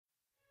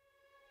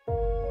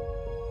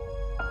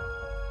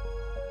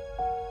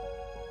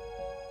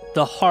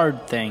The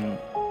hard thing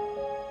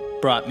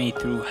brought me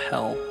through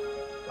hell,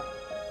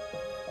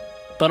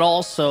 but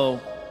also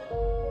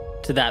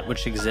to that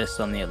which exists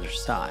on the other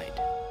side.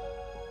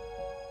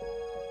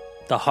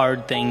 The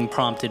hard thing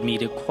prompted me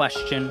to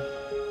question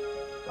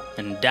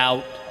and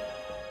doubt,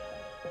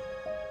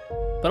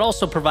 but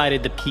also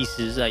provided the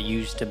pieces I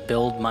used to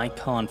build my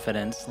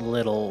confidence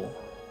little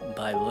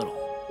by little.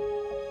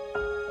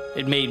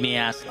 It made me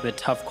ask the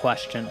tough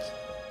questions,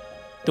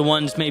 the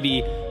ones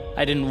maybe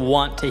I didn't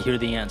want to hear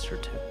the answer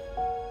to,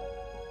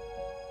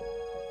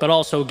 but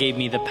also gave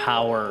me the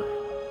power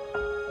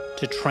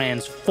to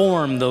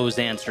transform those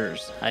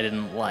answers I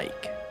didn't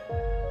like.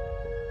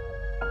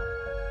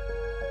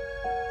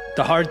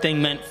 The hard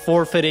thing meant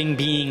forfeiting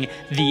being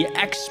the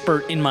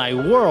expert in my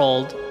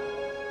world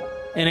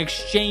in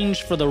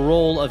exchange for the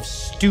role of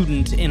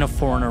student in a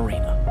foreign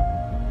arena.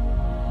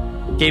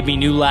 Gave me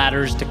new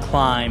ladders to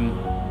climb,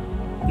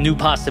 new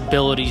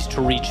possibilities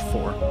to reach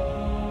for.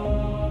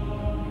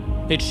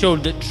 It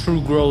showed that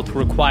true growth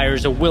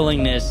requires a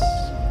willingness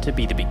to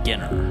be the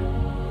beginner.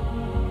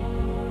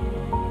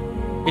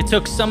 It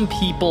took some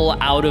people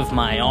out of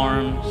my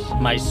arms,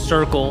 my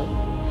circle,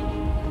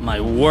 my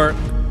work,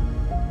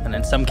 and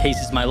in some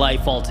cases my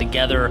life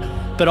altogether,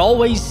 but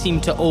always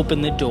seemed to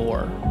open the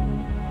door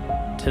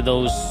to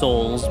those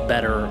souls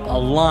better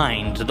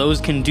aligned, those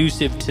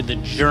conducive to the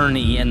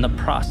journey and the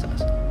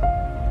process.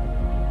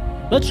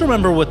 Let's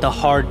remember what the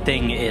hard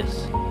thing is.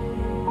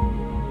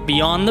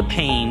 Beyond the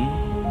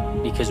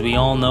pain, because we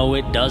all know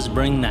it does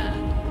bring that.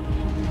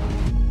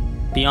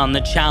 Beyond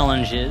the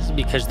challenges,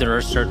 because there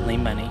are certainly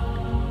many.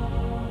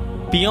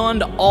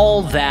 Beyond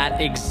all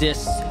that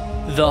exists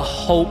the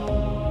hope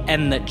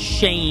and the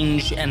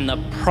change and the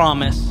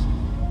promise.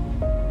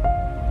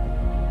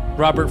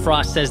 Robert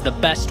Frost says the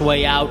best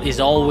way out is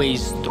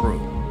always through.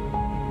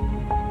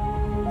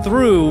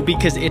 Through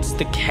because it's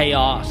the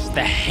chaos,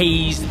 the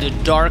haze, the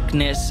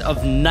darkness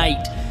of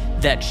night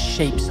that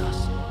shapes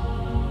us.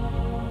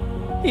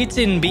 It's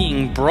in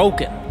being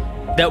broken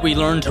that we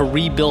learn to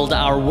rebuild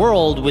our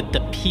world with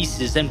the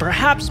pieces, and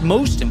perhaps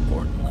most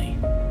importantly,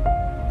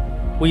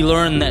 we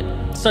learn that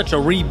such a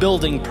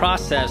rebuilding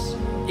process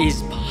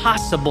is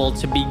possible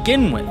to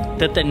begin with,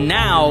 that the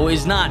now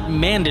is not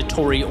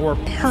mandatory or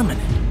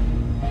permanent.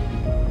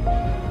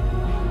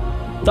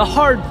 The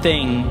hard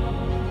thing,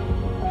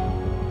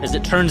 as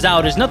it turns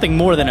out, is nothing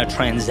more than a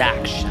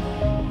transaction.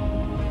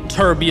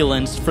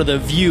 Turbulence for the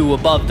view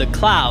above the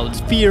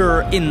clouds,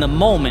 fear in the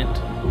moment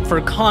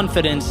for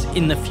confidence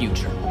in the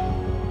future.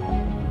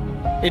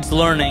 It's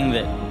learning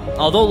that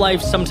although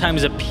life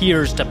sometimes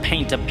appears to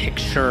paint a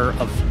picture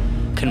of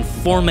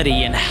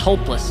conformity and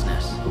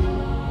helplessness,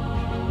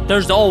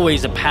 there's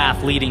always a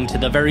path leading to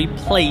the very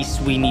place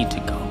we need to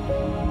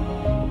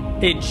go.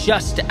 It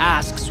just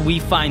asks we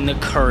find the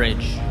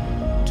courage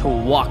to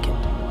walk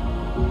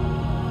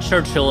it.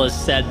 Churchill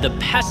has said, the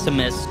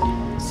pessimist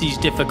sees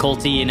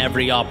difficulty in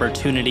every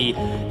opportunity.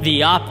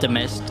 The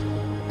optimist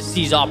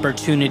sees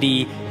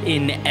opportunity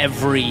in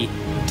every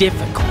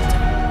difficulty.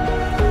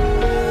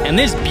 And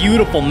this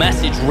beautiful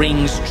message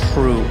rings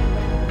true,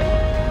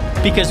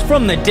 because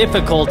from the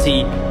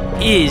difficulty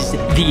is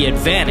the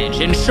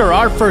advantage. And sure,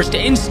 our first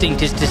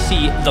instinct is to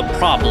see the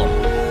problem.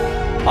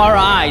 Our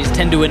eyes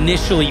tend to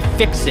initially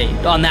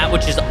fixate on that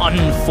which is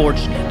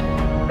unfortunate.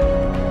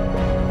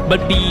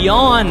 But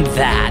beyond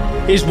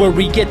that is where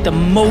we get the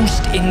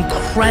most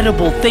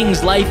incredible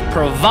things life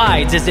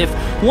provides, as if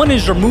one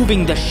is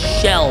removing the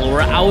shell or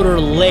outer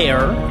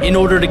layer in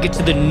order to get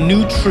to the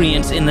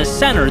nutrients in the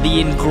center, the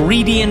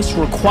ingredients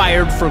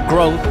required for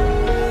growth,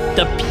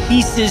 the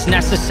pieces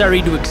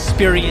necessary to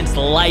experience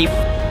life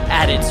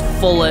at its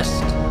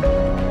fullest.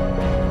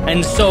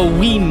 And so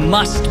we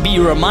must be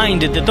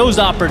reminded that those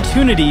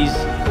opportunities,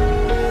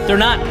 they're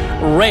not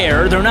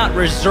rare, they're not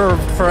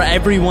reserved for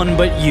everyone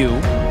but you.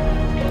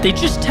 They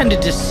just tend to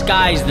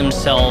disguise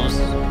themselves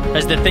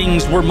as the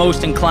things we're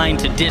most inclined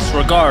to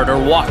disregard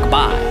or walk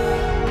by.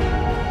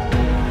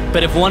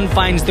 But if one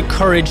finds the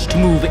courage to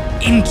move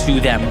into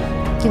them,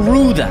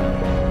 through them,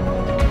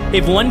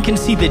 if one can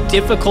see the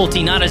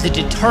difficulty not as a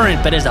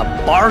deterrent but as a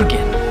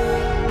bargain,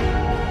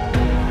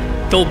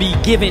 they'll be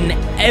given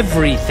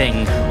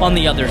everything on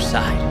the other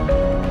side.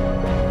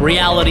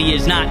 Reality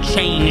is not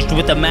changed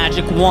with a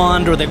magic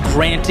wand or the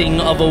granting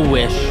of a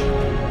wish.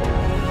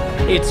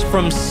 It's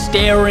from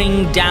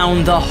staring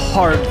down the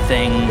hard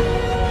thing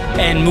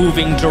and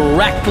moving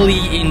directly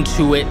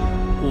into it,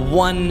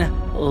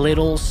 one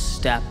little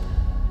step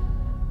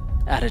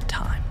at a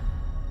time.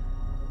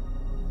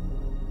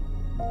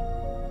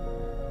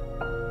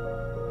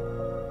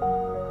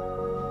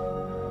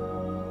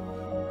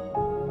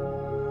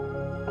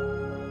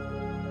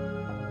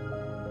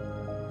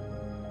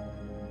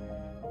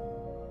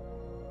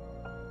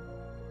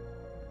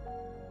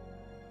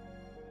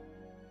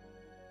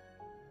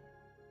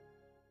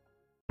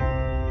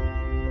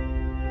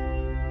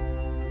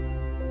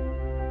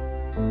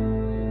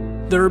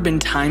 There have been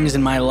times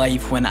in my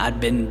life when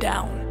I've been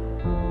down.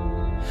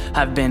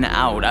 I've been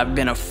out, I've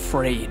been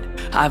afraid.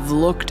 I've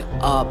looked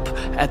up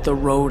at the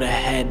road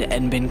ahead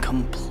and been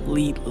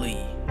completely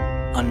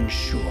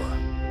unsure.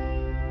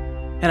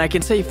 And I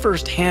can say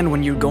firsthand,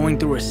 when you're going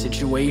through a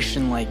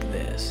situation like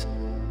this,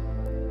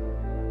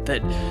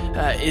 that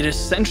it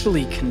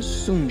essentially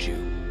consumes you,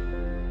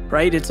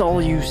 right? It's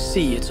all you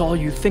see, it's all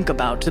you think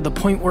about, to the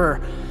point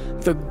where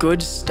the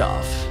good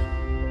stuff,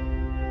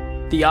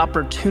 the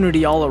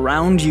opportunity all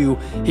around you,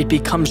 it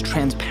becomes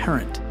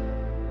transparent.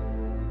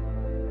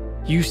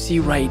 You see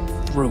right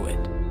through it.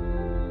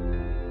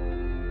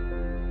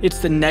 It's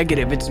the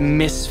negative, it's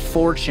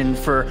misfortune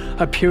for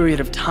a period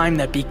of time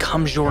that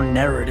becomes your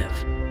narrative,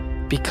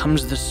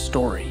 becomes the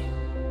story.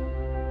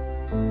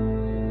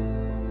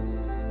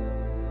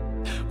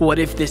 What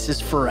if this is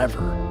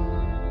forever?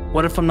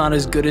 What if I'm not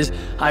as good as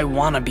I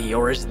want to be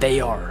or as they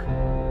are?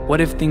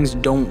 What if things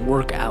don't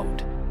work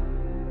out?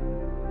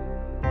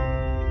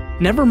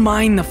 Never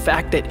mind the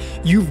fact that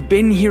you've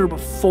been here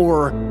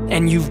before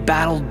and you've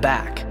battled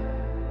back.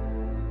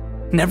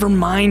 Never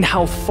mind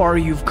how far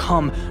you've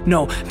come.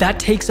 No, that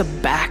takes a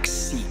back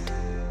seat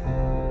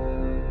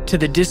to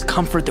the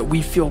discomfort that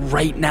we feel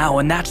right now,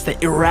 and that's the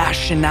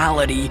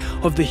irrationality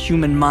of the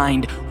human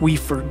mind. We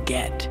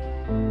forget.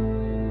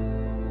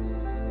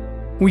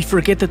 We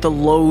forget that the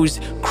lows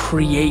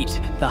create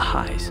the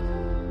highs.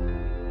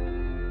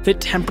 That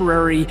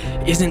temporary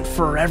isn't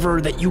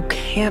forever, that you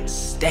can't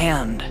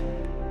stand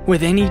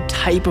with any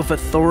type of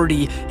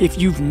authority if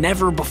you've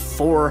never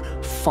before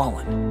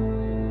fallen.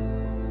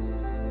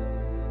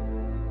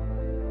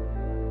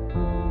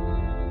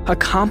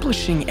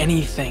 Accomplishing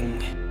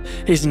anything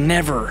is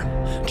never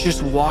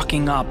just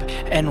walking up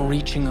and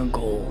reaching a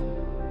goal.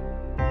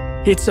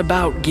 It's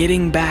about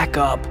getting back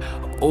up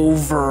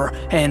over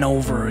and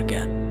over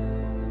again.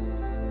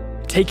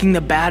 Taking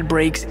the bad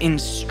breaks in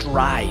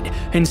stride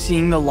and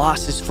seeing the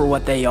losses for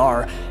what they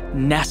are,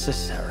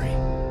 necessary.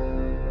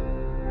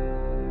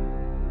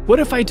 What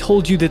if I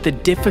told you that the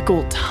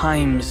difficult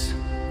times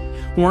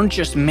weren't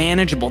just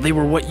manageable, they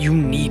were what you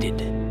needed?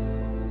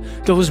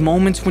 Those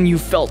moments when you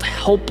felt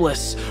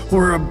helpless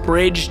were a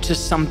bridge to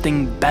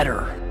something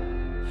better.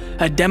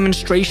 A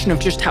demonstration of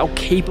just how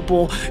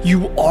capable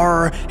you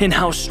are and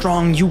how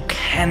strong you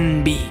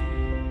can be.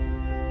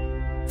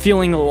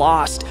 Feeling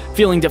lost,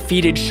 feeling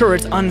defeated, sure,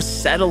 it's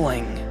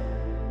unsettling.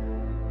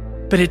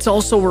 But it's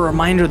also a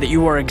reminder that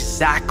you are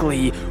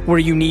exactly where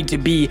you need to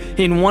be.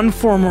 In one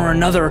form or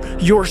another,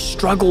 your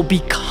struggle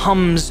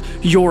becomes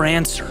your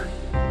answer.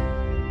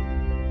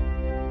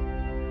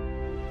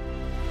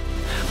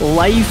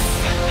 Life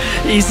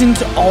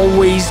isn't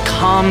always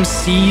calm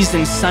seas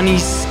and sunny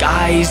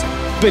skies,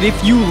 but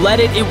if you let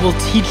it, it will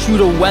teach you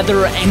to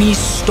weather any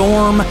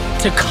storm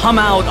to come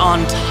out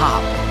on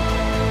top.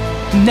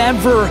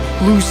 Never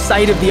lose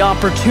sight of the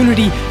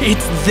opportunity,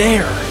 it's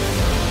there.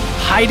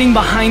 Hiding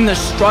behind the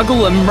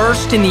struggle,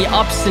 immersed in the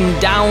ups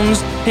and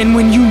downs, and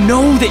when you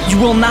know that you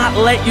will not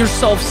let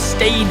yourself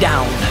stay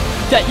down,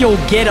 that you'll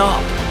get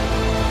up.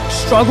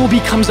 Struggle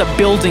becomes a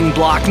building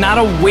block, not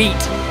a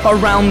weight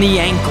around the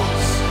ankles.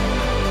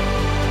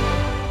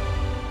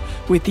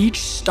 With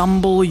each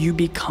stumble, you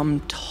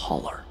become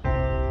taller.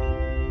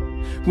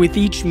 With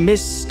each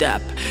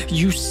misstep,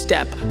 you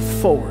step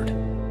forward.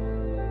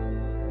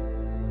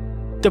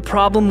 The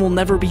problem will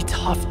never be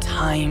tough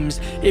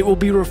times. It will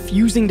be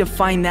refusing to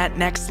find that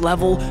next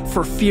level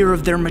for fear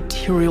of their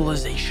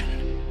materialization.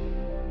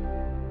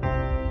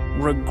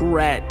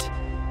 Regret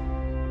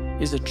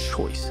is a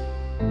choice.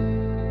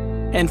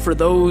 And for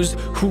those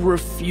who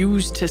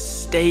refuse to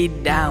stay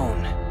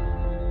down,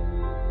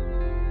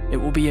 it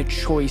will be a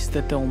choice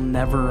that they'll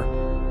never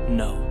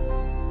know.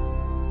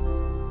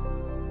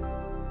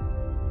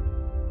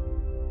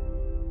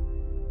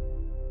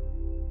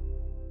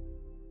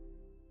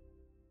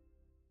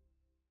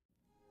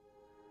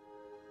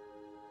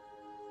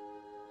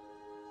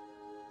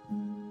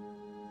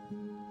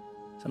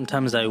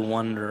 Sometimes I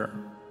wonder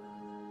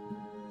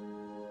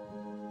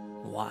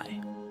why.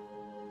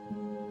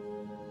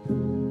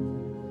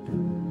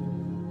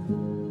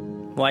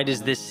 Why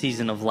does this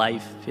season of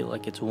life feel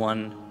like it's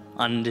one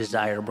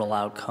undesirable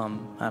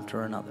outcome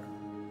after another?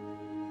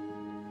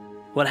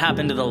 What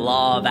happened to the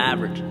law of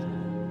averages?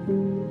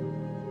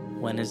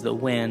 When is the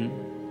win?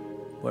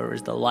 Where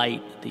is the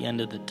light at the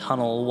end of the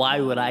tunnel? Why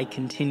would I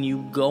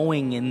continue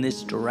going in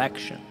this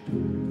direction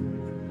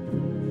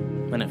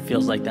when it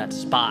feels like that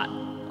spot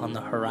on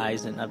the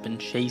horizon I've been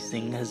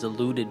chasing has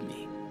eluded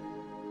me?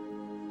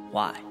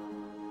 Why?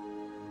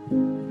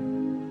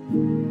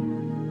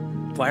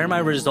 Why are my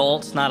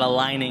results not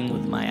aligning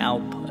with my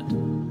output?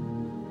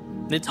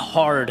 It's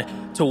hard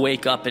to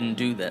wake up and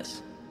do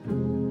this.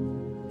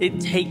 It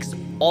takes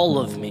all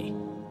of me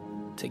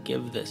to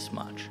give this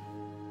much.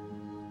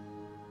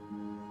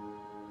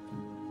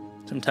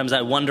 Sometimes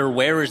I wonder,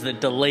 where is the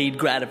delayed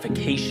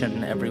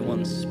gratification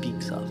everyone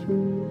speaks of?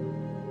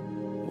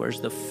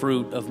 Where's the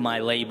fruit of my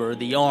labor,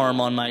 the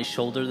arm on my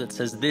shoulder that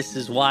says this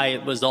is why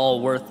it was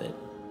all worth it?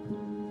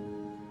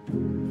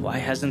 Why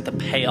hasn't the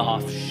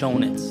payoff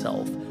shown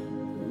itself?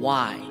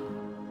 Why?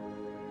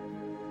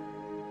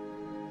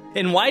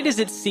 And why does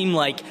it seem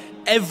like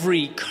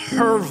every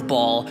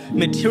curveball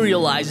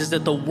materializes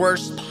at the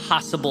worst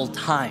possible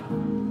time?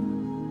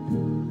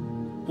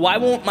 Why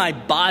won't my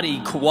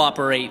body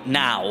cooperate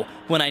now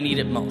when I need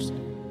it most?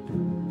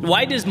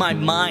 Why does my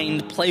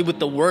mind play with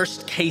the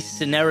worst case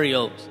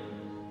scenarios?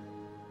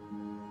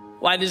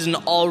 Why does an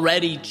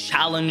already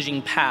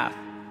challenging path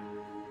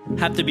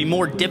have to be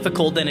more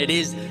difficult than it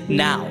is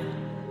now?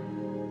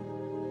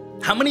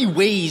 How many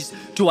ways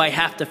do I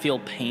have to feel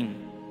pain?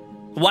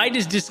 Why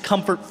does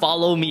discomfort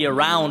follow me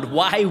around?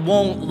 Why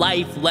won't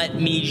life let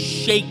me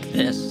shake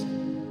this?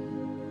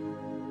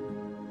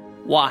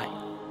 Why?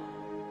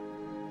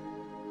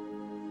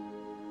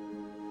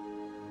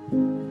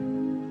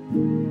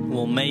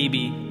 Well,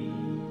 maybe,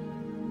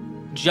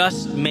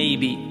 just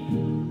maybe,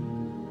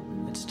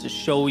 it's to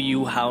show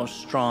you how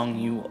strong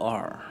you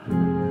are,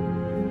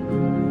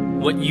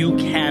 what you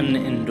can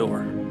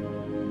endure.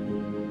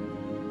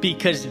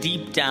 Because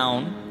deep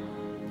down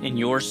in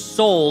your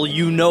soul,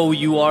 you know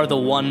you are the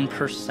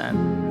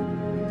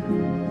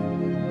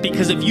 1%.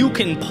 Because if you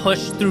can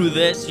push through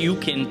this, you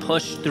can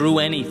push through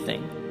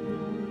anything.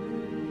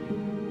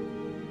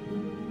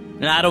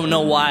 And I don't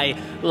know why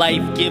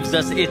life gives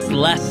us its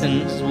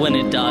lessons when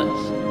it does.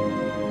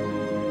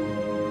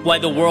 Why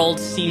the world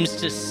seems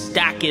to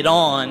stack it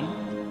on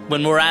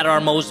when we're at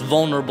our most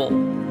vulnerable.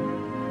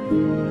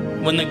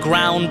 When the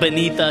ground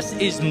beneath us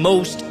is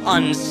most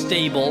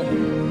unstable.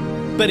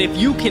 But if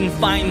you can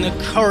find the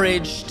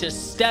courage to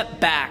step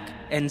back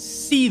and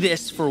see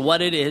this for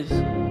what it is,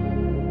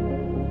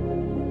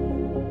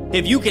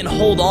 if you can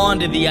hold on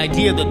to the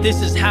idea that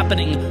this is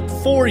happening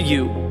for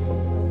you,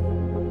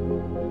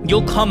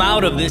 you'll come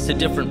out of this a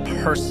different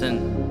person.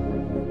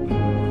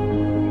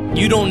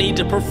 You don't need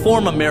to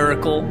perform a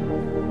miracle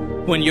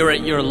when you're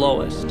at your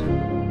lowest.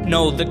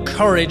 No, the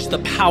courage, the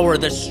power,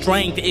 the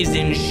strength is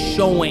in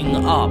showing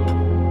up.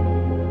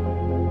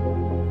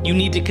 You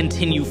need to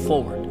continue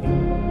forward.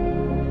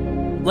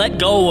 Let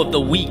go of the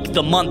week,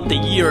 the month, the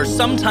year.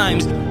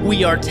 Sometimes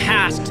we are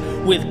tasked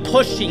with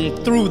pushing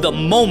through the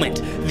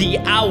moment, the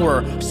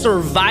hour,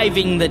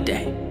 surviving the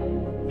day.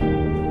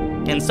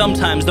 And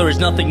sometimes there is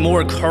nothing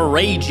more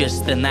courageous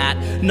than that,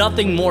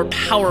 nothing more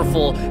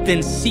powerful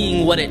than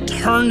seeing what it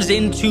turns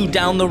into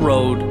down the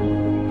road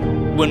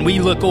when we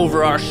look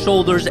over our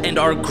shoulders and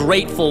are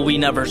grateful we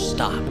never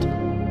stopped.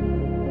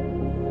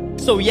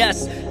 So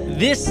yes,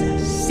 this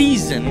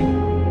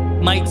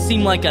season might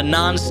seem like a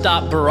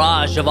non-stop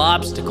barrage of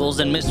obstacles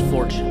and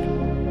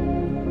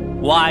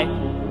misfortune. Why?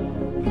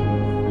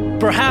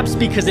 Perhaps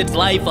because it's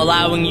life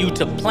allowing you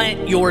to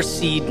plant your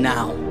seed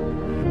now,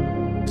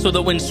 so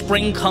that when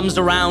spring comes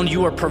around,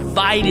 you are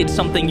provided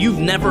something you've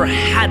never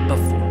had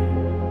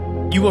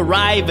before. You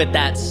arrive at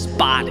that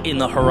spot in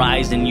the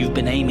horizon you've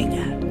been aiming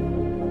at.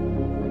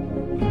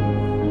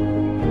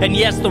 And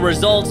yes, the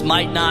results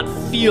might not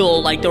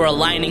feel like they're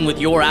aligning with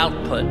your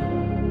output.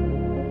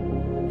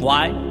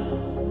 Why?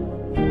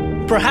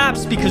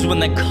 Perhaps because when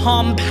the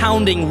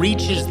compounding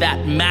reaches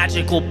that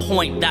magical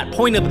point, that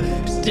point of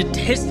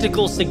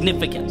statistical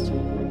significance,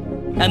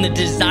 and the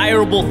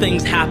desirable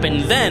things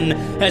happen then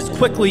as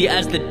quickly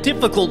as the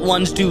difficult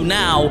ones do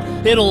now,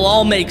 it'll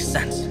all make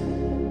sense.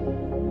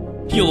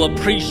 You'll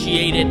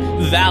appreciate it,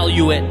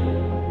 value it,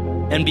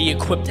 and be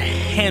equipped to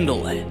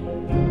handle it.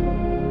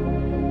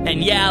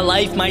 And yeah,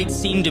 life might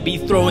seem to be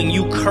throwing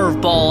you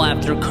curveball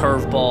after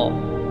curveball.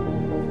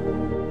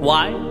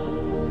 Why?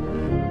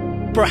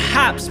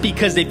 Perhaps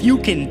because if you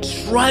can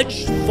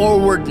trudge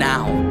forward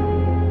now,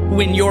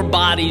 when your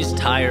body's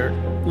tired,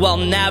 while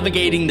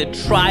navigating the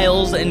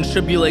trials and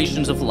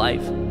tribulations of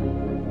life,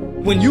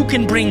 when you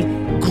can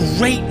bring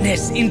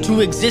greatness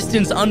into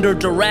existence under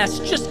duress,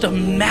 just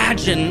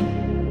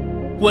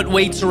imagine what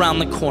waits around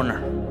the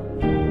corner.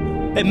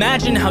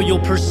 Imagine how you'll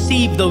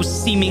perceive those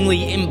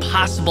seemingly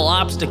impossible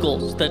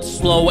obstacles that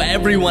slow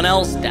everyone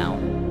else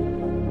down.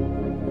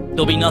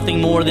 There'll be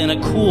nothing more than a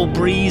cool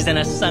breeze and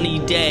a sunny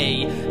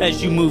day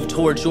as you move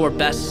towards your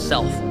best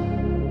self.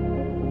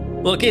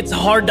 Look, it's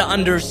hard to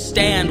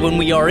understand when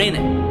we are in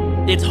it.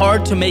 It's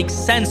hard to make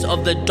sense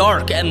of the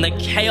dark and the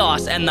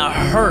chaos and the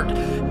hurt,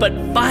 but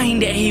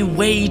find a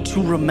way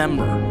to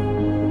remember,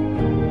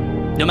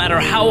 no matter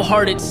how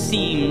hard it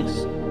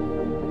seems,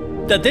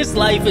 that this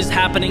life is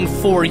happening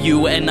for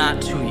you and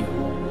not to you.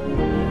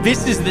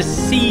 This is the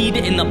seed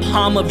in the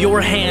palm of your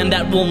hand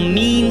that will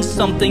mean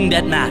something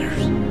that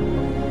matters.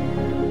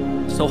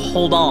 So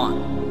hold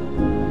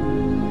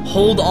on.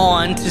 Hold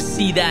on to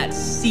see that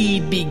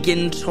seed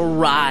begin to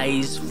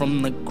rise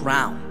from the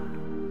ground.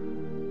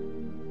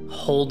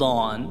 Hold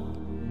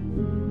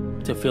on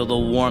to feel the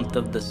warmth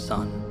of the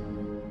sun.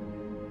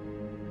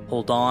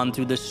 Hold on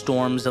through the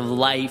storms of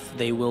life.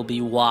 They will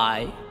be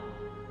why,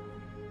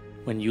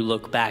 when you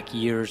look back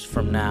years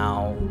from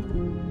now,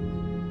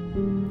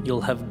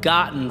 you'll have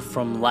gotten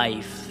from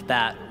life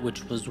that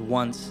which was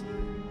once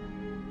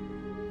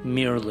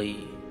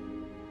merely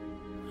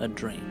a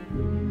dream.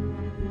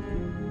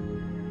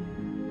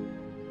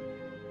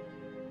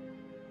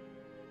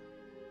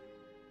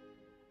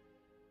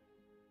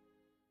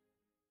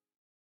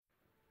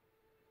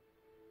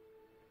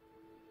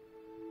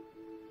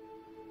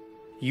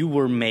 You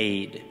were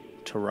made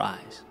to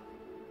rise,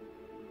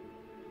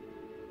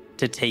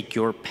 to take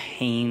your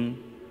pain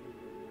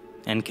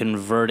and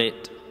convert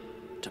it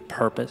to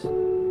purpose,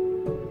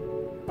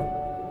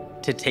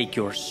 to take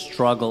your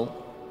struggle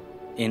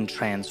and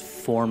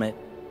transform it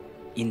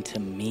into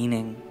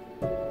meaning.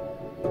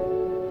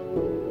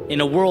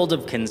 In a world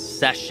of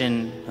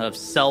concession, of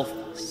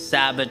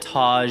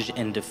self-sabotage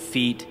and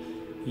defeat,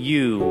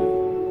 you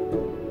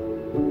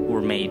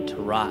were made to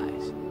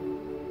rise.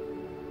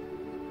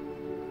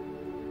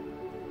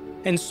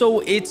 And so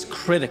it's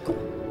critical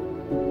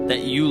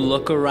that you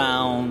look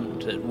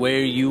around at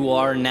where you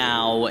are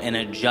now and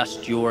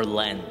adjust your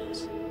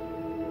lens.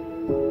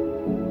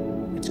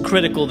 It's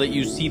critical that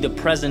you see the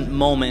present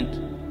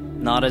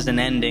moment not as an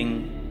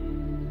ending,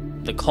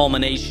 the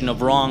culmination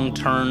of wrong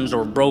turns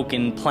or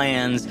broken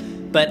plans,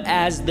 but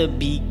as the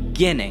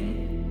beginning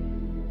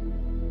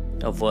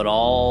of what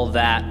all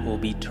that will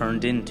be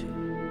turned into.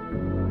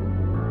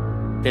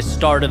 The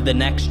start of the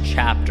next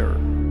chapter,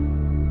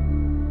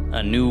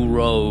 a new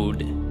road,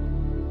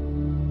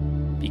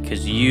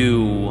 because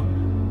you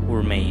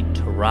were made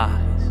to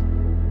rise.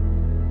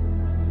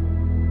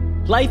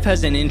 Life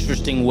has an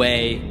interesting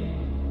way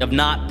of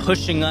not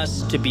pushing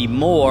us to be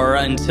more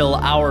until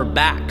our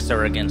backs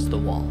are against the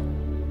wall,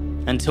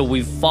 until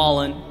we've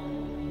fallen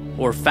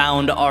or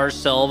found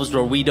ourselves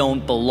where we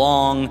don't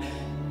belong.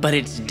 But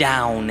it's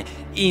down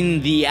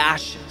in the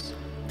ashes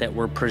that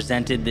we're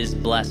presented this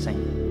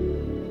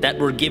blessing, that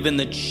we're given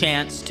the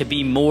chance to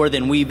be more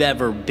than we've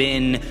ever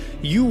been.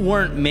 You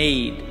weren't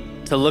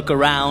made to look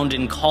around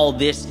and call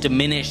this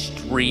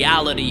diminished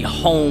reality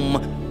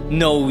home.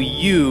 No,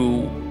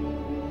 you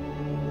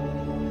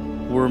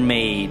were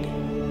made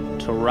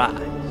to rise.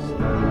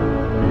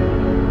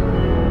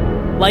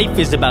 Life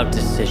is about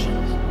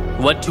decisions,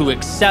 what to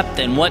accept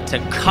and what to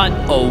cut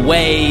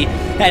away,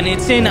 and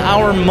it's in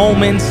our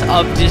moments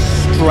of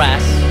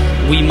distress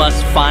we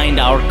must find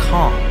our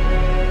calm.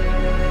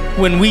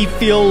 When we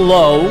feel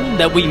low,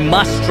 that we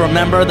must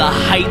remember the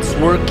heights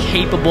we're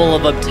capable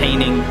of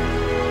obtaining.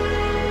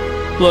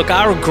 Look,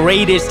 our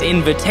greatest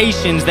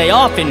invitations, they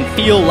often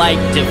feel like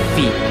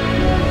defeat,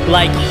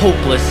 like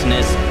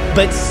hopelessness,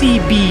 but see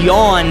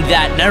beyond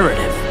that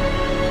narrative.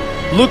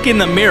 Look in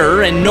the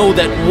mirror and know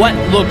that what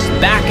looks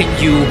back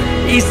at you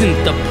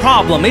isn't the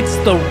problem, it's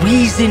the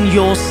reason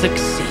you'll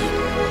succeed.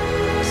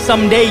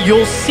 Someday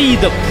you'll see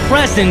the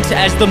present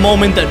as the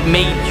moment that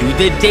made you,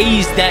 the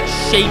days that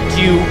shaped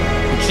you,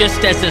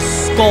 just as a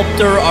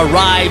sculptor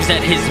arrives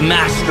at his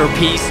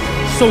masterpiece.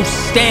 So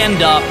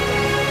stand up,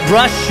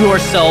 brush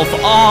yourself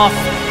off,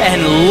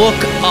 and look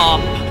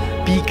up,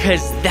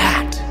 because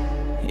that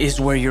is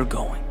where you're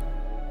going.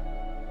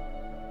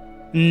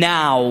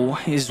 Now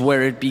is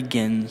where it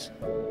begins.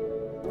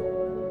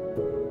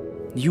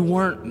 You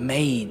weren't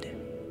made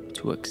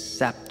to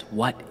accept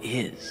what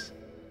is.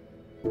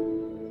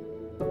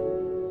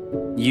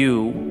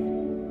 You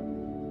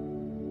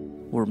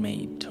were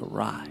made to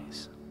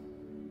rise.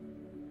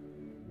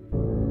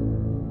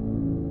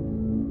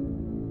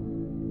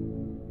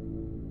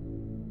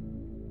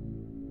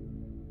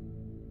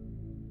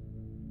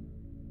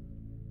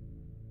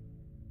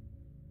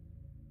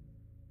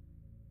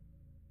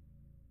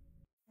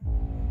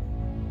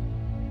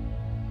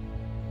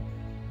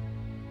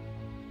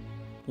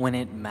 When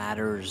it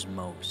matters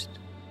most,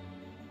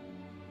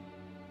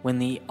 when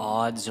the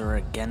odds are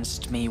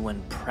against me,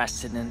 when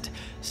precedent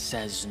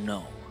says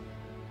no,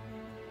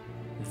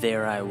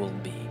 there I will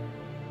be.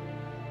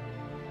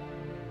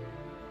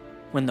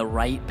 When the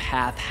right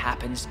path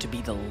happens to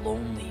be the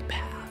lonely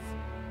path,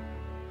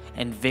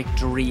 and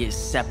victory is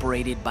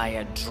separated by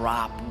a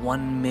drop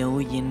 1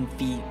 million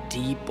feet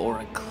deep or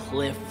a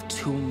cliff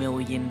 2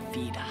 million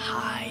feet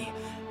high,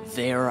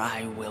 there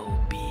I will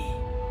be.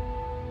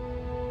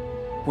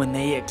 When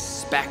they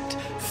expect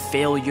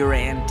failure,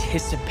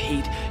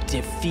 anticipate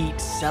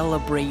defeat,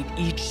 celebrate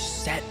each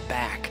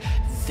setback,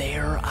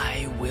 there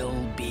I will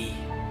be,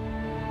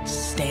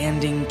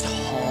 standing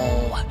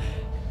tall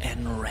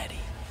and ready.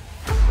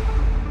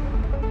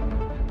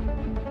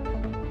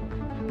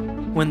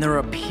 When there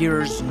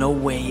appears no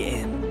way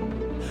in,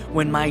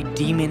 when my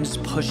demons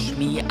push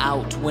me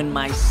out, when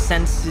my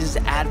senses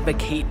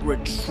advocate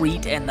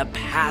retreat and the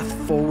path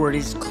forward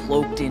is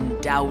cloaked in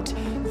doubt,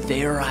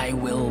 there I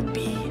will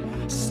be,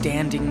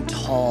 standing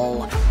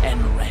tall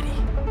and ready.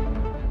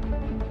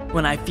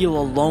 When I feel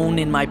alone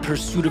in my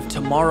pursuit of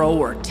tomorrow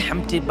or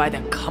tempted by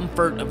the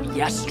comfort of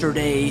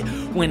yesterday,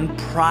 when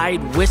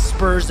pride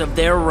whispers of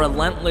their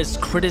relentless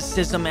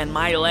criticism and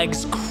my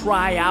legs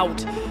cry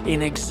out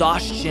in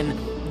exhaustion,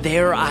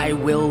 there I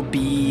will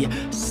be,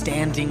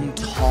 standing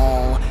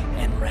tall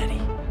and ready.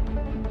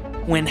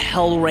 When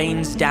hell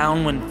rains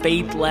down, when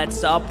faith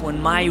lets up, when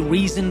my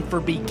reason for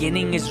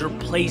beginning is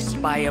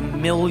replaced by a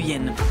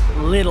million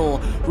little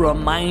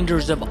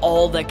reminders of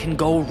all that can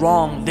go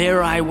wrong,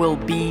 there I will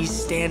be,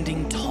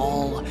 standing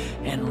tall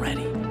and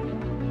ready.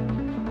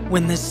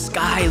 When the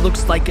sky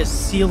looks like a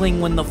ceiling,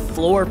 when the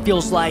floor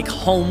feels like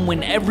home,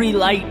 when every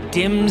light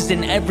dims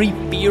and every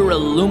fear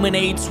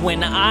illuminates,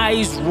 when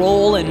eyes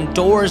roll and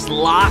doors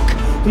lock,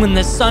 when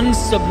the sun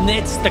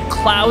submits, the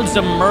clouds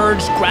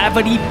emerge,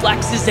 gravity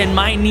flexes and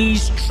my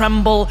knees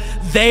tremble,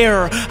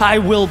 there I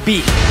will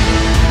be.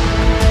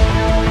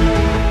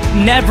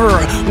 Never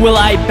will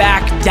I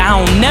back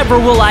down, never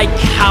will I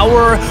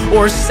cower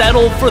or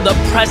settle for the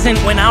present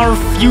when our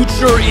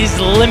future is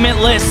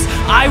limitless.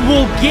 I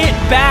will get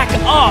back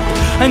up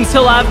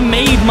until I've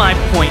made my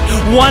point,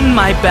 won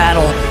my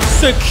battle,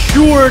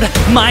 secured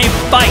my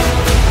fight.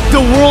 The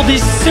world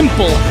is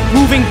simple,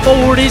 moving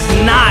forward is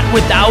not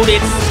without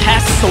its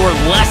tests or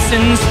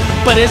lessons,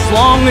 but as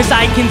long as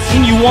I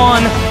continue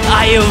on,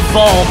 I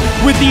evolve.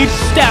 With each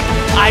step,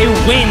 I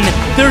win.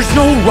 There's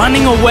no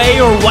running away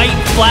or white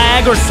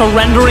flag or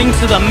surrendering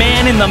to the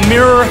man in the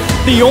mirror,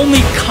 the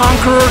only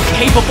conqueror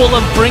capable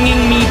of bringing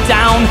me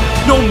down.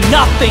 No,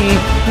 nothing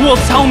will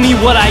tell me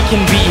what I can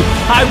be.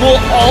 I will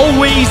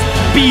always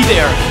be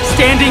there,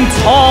 standing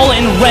tall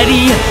and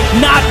ready,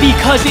 not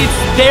because it's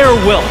their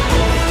will,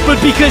 but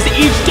because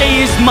each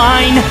day is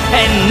mine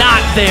and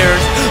not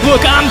theirs.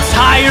 Look, I'm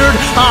tired,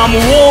 I'm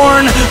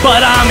worn,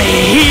 but I'm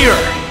here.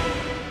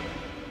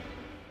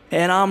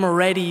 And I'm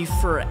ready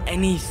for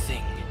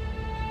anything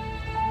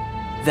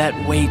that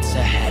waits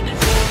ahead.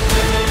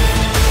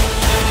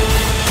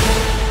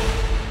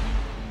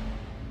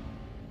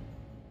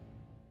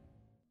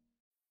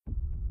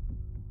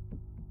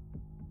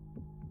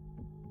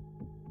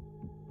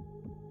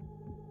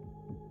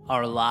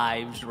 Our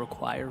lives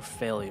require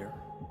failure,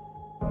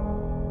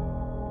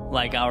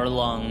 like our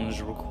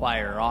lungs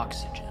require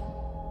oxygen.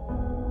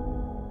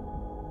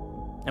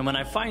 And when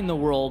I find the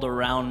world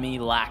around me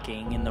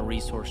lacking in the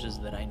resources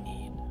that I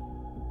need,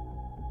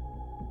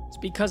 it's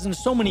because in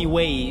so many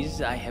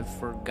ways I have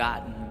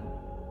forgotten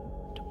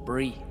to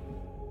breathe,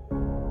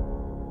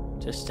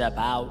 to step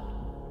out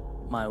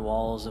my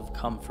walls of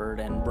comfort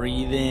and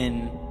breathe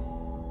in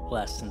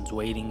lessons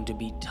waiting to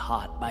be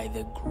taught by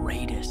the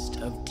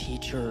greatest of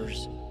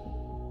teachers,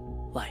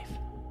 life.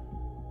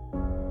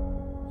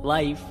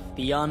 Life,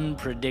 the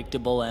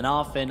unpredictable and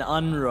often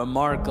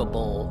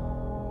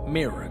unremarkable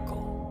miracle.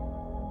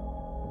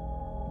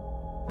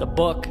 The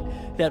book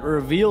that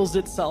reveals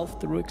itself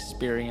through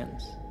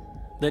experience,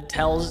 that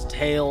tells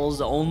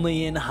tales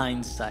only in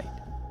hindsight.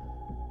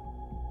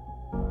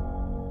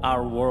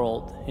 Our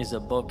world is a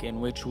book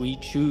in which we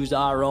choose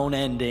our own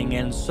ending,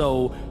 and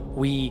so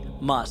we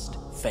must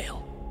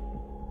fail.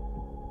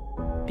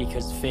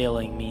 Because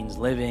failing means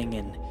living,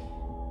 and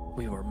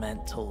we were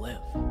meant to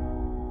live.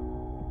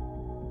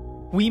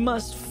 We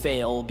must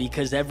fail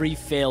because every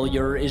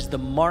failure is the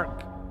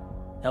mark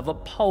of a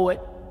poet,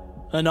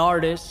 an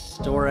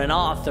artist, or an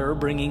author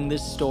bringing the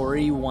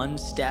story one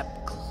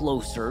step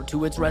closer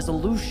to its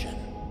resolution.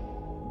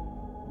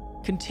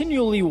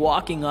 Continually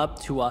walking up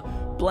to a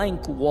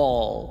blank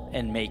wall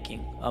and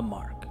making a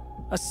mark,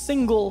 a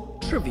single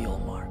trivial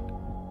mark,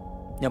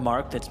 a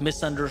mark that's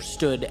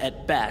misunderstood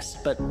at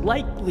best, but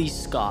likely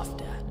scoffed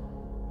at,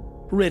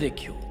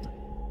 ridiculed.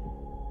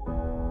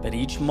 But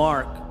each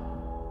mark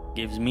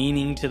gives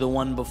meaning to the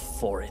one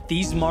before it.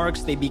 These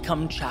marks, they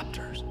become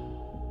chapters,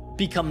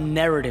 become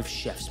narrative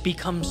shifts,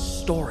 become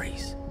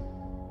stories.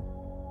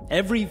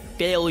 Every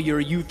failure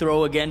you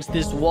throw against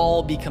this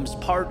wall becomes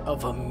part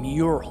of a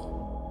mural.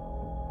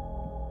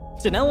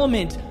 It's an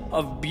element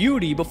of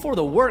beauty before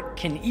the work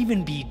can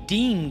even be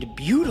deemed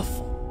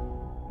beautiful.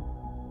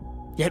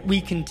 Yet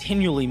we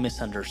continually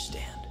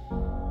misunderstand.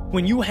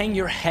 When you hang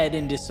your head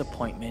in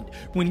disappointment,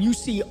 when you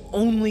see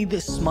only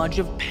the smudge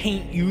of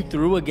paint you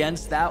threw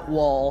against that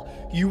wall,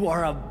 you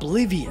are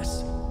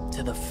oblivious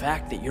to the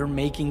fact that you're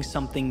making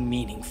something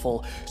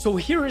meaningful. So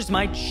here is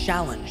my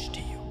challenge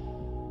to you.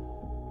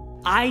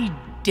 I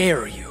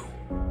dare you,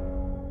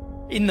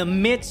 in the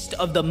midst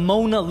of the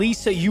Mona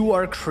Lisa you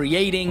are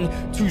creating,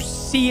 to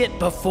see it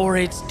before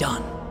it's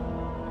done.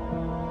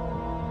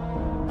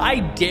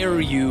 I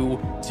dare you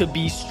to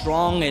be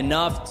strong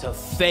enough to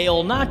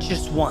fail not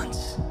just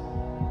once,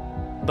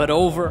 but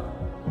over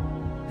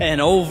and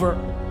over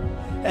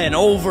and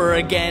over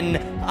again.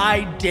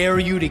 I dare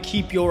you to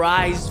keep your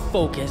eyes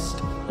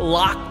focused,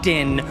 locked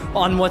in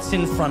on what's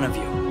in front of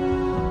you.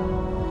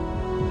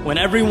 When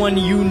everyone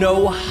you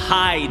know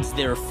hides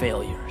their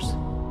failures,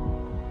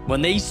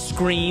 when they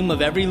scream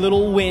of every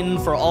little win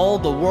for all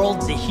the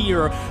world to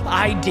hear,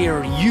 I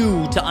dare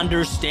you to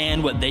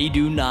understand what they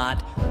do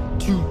not,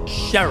 to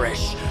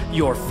cherish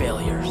your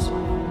failures,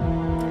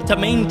 to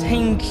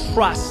maintain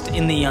trust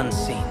in the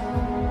unseen.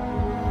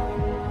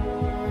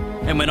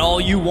 And when all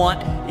you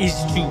want is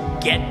to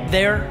get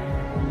there,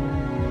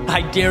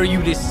 I dare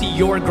you to see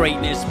your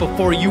greatness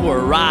before you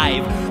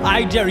arrive.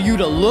 I dare you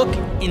to look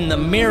in the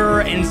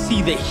mirror and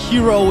see the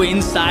hero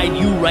inside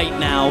you right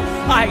now.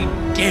 I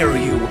dare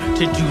you to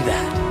do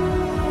that.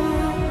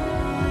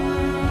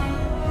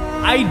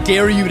 I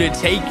dare you to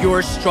take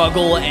your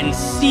struggle and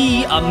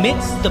see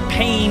amidst the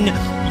pain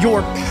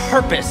your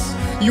purpose,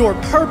 Your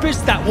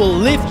purpose that will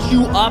lift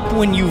you up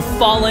when you've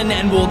fallen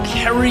and will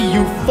carry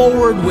you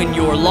forward when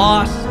you're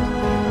lost.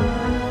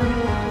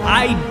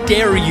 I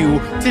dare you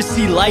to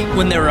see light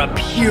when there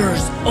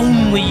appears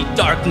only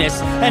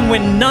darkness, and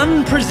when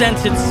none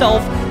presents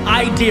itself,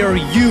 I dare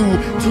you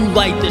to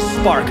light the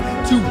spark,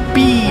 to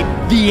be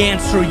the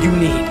answer you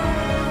need.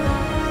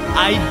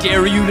 I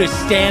dare you to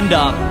stand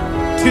up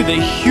to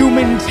the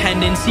human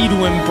tendency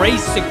to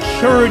embrace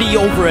security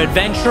over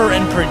adventure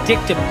and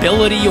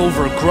predictability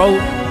over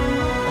growth.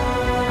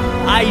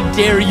 I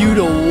dare you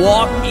to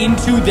walk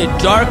into the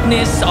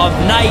darkness of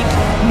night,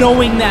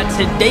 knowing that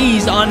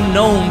today's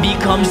unknown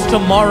becomes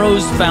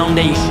tomorrow's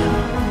foundation.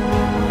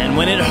 And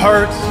when it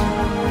hurts,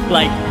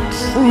 like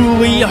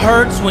truly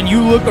hurts, when you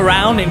look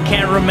around and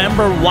can't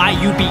remember why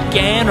you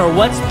began or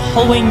what's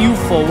pulling you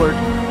forward,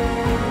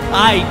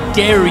 I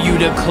dare you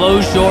to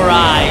close your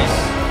eyes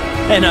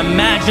and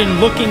imagine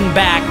looking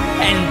back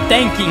and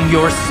thanking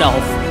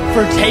yourself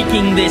for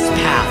taking this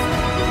path.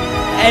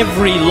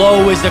 Every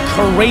low is a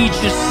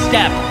courageous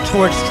step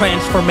towards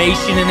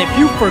transformation, and if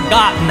you've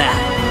forgotten that,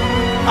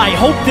 I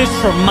hope this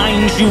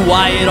reminds you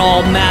why it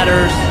all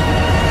matters.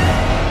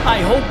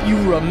 I hope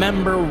you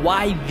remember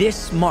why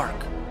this mark,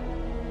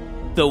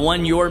 the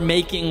one you're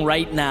making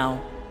right now,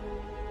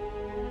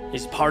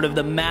 is part of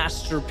the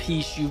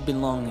masterpiece you've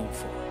been longing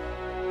for.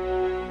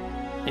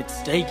 It's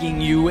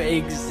taking you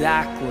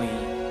exactly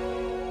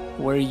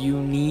where you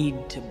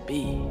need to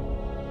be.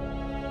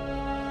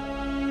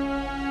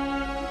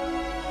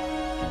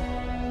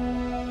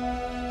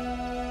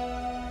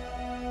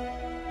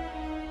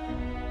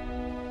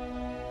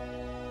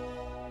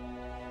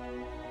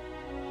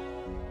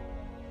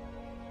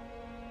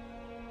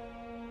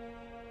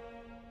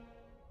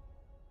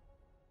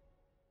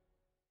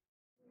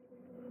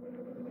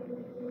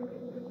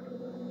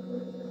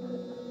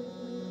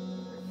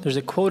 There's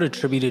a quote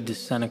attributed to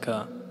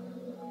Seneca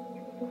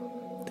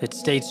that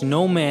states,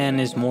 "No man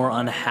is more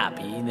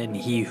unhappy than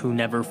he who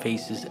never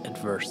faces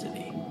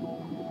adversity,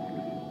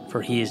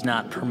 for he is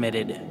not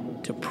permitted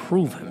to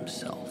prove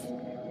himself."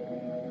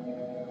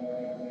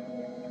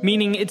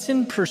 Meaning, it's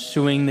in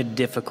pursuing the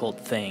difficult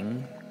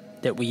thing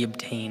that we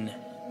obtain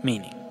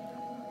meaning,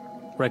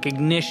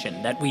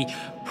 recognition, that we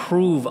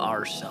prove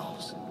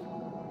ourselves.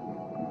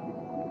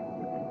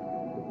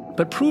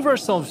 But prove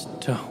ourselves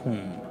to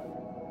whom?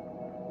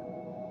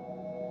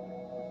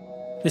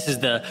 This is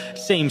the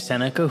same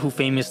Seneca who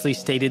famously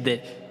stated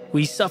that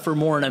we suffer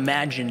more in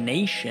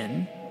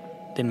imagination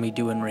than we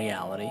do in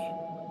reality.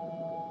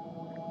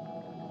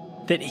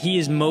 That he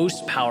is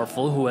most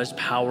powerful who has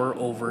power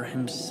over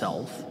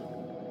himself.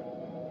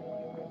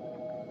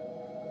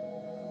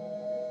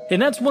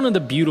 And that's one of the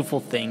beautiful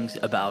things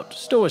about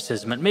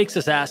Stoicism. It makes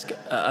us ask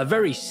a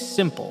very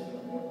simple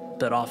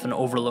but often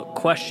overlooked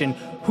question: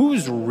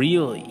 who's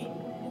really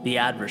the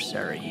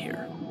adversary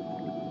here?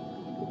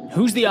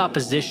 Who's the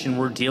opposition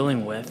we're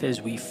dealing with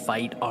as we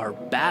fight our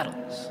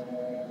battles?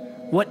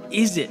 What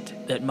is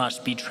it that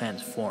must be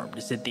transformed?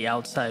 Is it the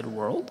outside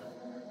world?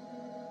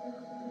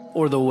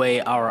 Or the way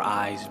our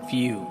eyes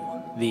view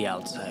the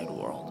outside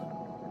world?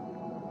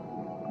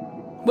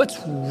 What's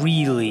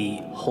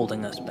really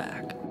holding us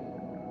back?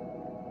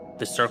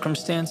 The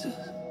circumstances?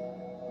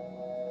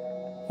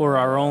 Or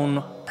our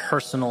own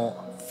personal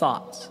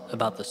thoughts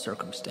about the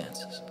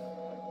circumstances?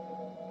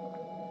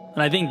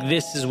 And I think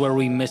this is where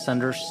we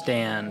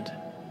misunderstand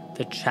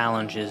the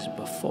challenges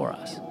before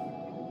us.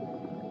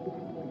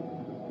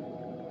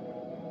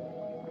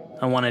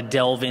 I want to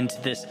delve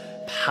into this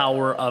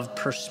power of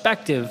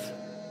perspective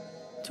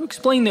to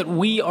explain that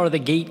we are the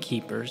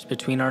gatekeepers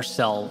between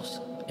ourselves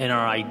and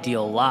our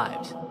ideal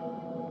lives.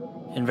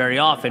 And very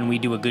often we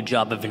do a good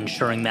job of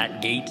ensuring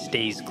that gate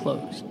stays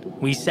closed.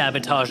 We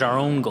sabotage our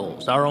own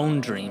goals, our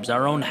own dreams,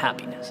 our own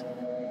happiness,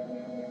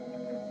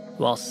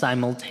 while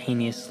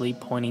simultaneously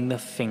pointing the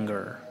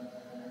finger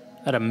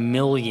at a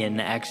million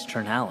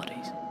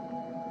externalities.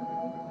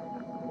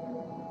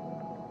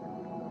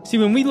 See,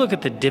 when we look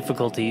at the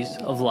difficulties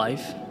of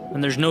life,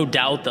 and there's no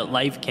doubt that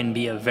life can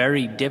be a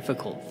very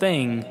difficult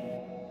thing,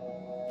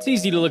 it's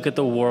easy to look at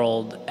the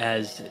world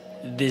as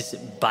this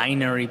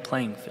binary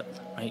playing field,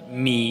 right?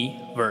 Me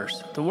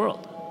versus the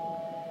world.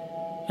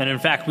 And in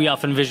fact, we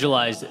often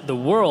visualize the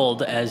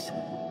world as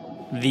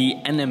the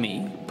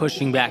enemy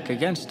pushing back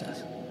against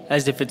us,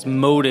 as if its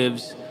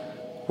motives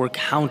were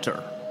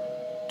counter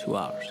to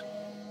ours.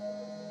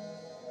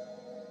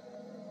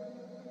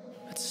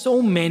 But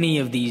so many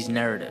of these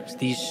narratives,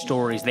 these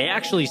stories, they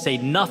actually say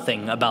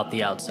nothing about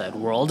the outside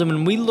world. And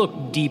when we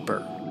look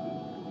deeper,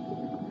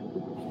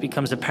 it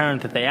becomes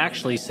apparent that they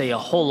actually say a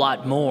whole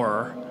lot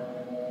more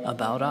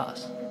about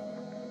us.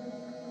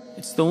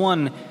 It's the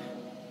one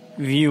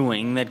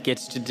viewing that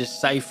gets to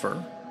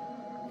decipher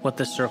what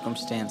the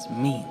circumstance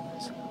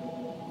means.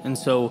 And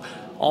so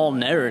all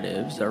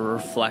narratives are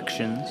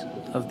reflections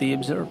of the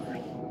observer.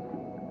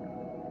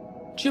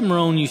 Jim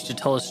Rohn used to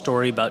tell a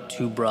story about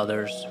two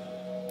brothers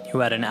who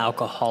had an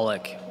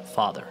alcoholic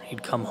father.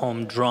 He'd come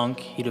home drunk,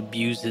 he'd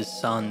abuse his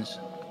sons.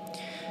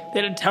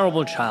 They had a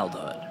terrible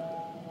childhood.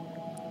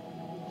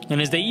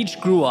 And as they each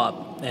grew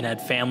up, and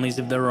had families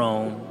of their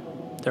own,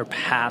 their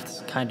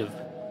paths kind of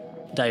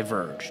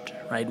diverged,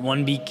 right?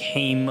 One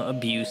became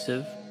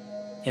abusive,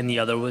 and the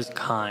other was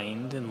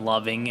kind and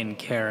loving and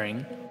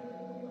caring.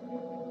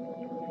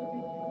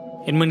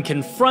 And when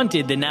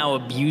confronted, the now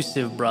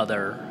abusive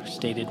brother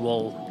stated,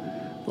 "Well,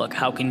 look,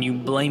 how can you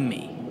blame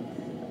me?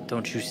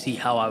 Don't you see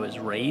how I was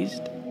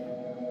raised?"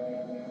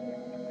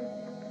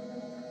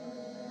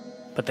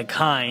 But the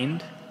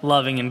kind,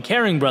 loving, and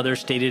caring brother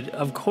stated,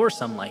 "Of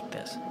course I'm like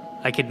this.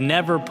 I could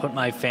never put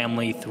my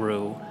family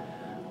through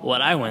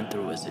what I went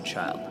through as a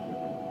child."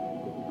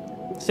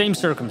 Same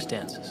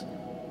circumstances,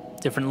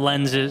 different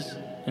lenses,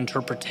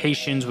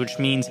 interpretations, which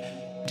means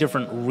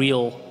different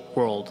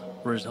real-world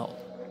result.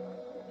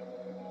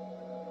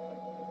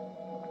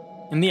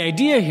 And the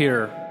idea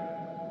here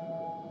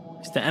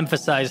is to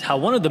emphasize how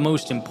one of the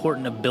most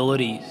important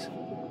abilities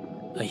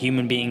a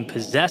human being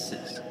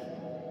possesses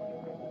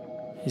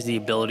is the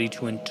ability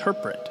to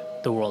interpret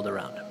the world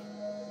around him.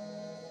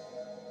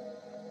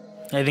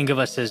 I think of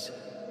us as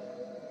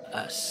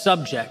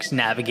subjects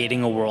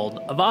navigating a world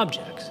of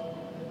objects,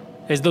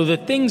 as though the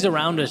things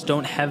around us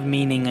don't have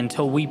meaning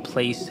until we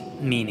place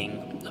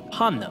meaning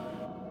upon them.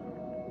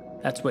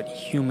 That's what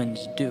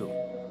humans do.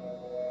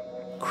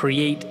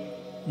 Create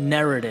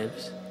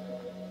narratives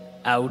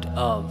out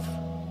of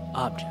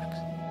objects.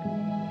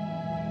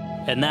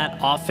 And that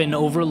often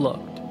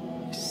overlooked,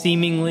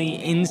 seemingly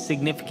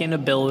insignificant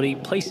ability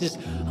places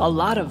a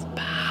lot of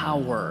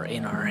power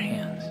in our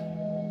hands.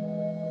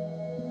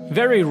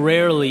 Very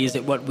rarely is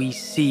it what we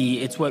see,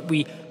 it's what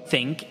we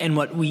think and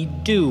what we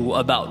do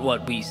about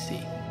what we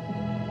see.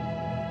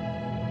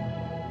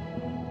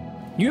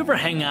 You ever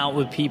hang out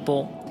with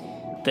people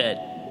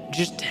that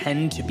just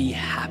tend to be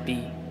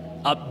happy,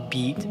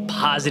 upbeat,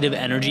 positive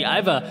energy? I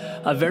have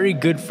a very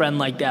good friend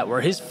like that,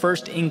 where his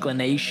first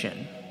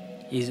inclination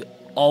is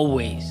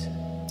always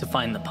to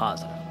find the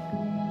positive.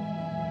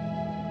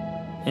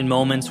 In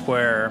moments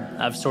where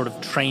I've sort of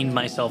trained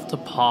myself to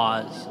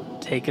pause,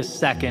 take a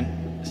second,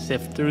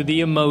 sift through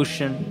the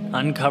emotion,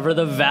 uncover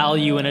the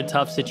value in a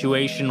tough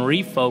situation,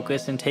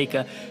 refocus, and take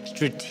a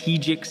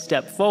strategic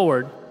step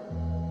forward,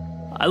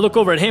 I look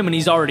over at him and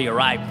he's already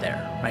arrived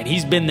there, right?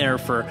 He's been there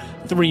for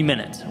 3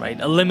 minutes, right?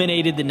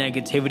 Eliminated the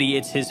negativity.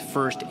 It's his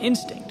first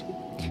instinct.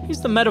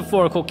 He's the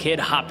metaphorical kid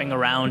hopping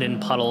around in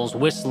puddles,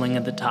 whistling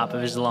at the top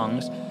of his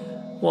lungs,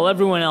 while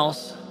everyone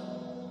else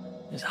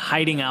is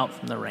hiding out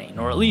from the rain,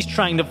 or at least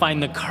trying to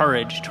find the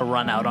courage to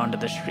run out onto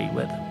the street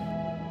with him.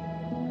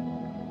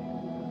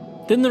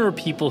 Then there are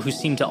people who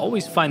seem to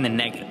always find the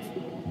negative.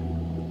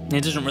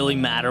 It doesn't really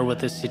matter what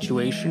the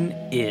situation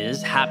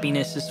is.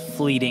 Happiness is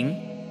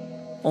fleeting,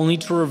 only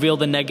to reveal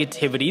the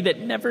negativity that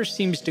never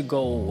seems to go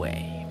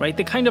away, right?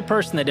 The kind of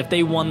person that if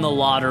they won the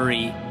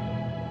lottery,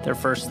 their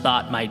first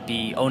thought might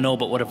be, "Oh no,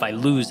 but what if I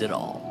lose it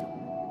all?"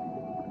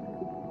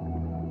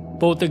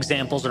 Both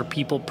examples are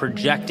people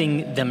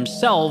projecting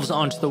themselves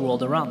onto the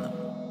world around them.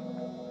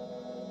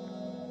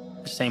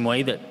 The same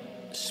way that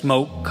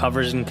smoke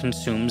covers and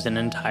consumes an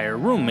entire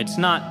room. It's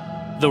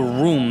not the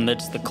room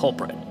that's the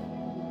culprit.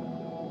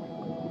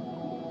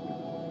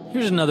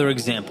 Here's another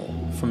example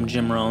from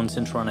Jim Rohn,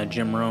 since we're on a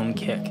Jim Rohn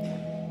kick.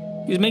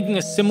 He was making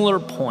a similar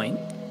point,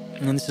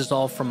 and this is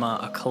all from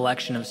a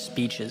collection of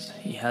speeches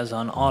he has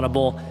on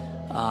Audible,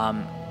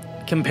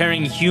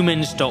 comparing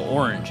humans to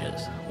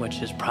oranges,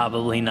 which is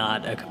probably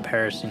not a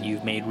comparison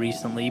you've made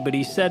recently, but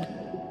he said,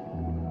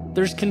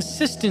 "There's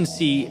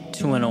consistency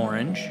to an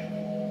orange,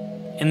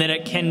 in that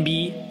it can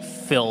be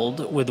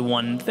filled with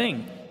one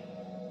thing.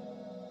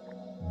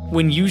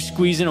 When you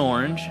squeeze an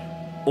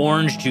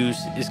orange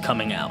juice is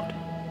coming out.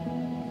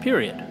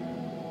 Period.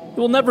 It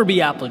will never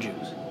be apple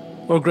juice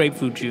or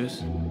grapefruit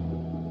juice.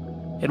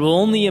 It will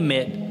only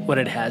emit what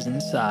it has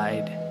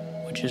inside,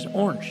 which is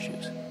orange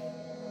juice."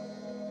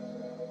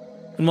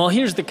 And well,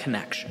 here's the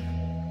connection.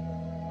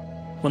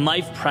 When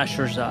life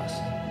pressures us,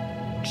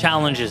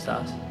 challenges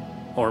us,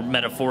 or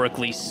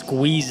metaphorically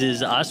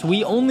squeezes us,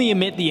 we only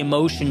emit the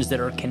emotions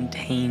that are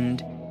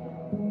contained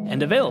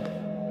and available,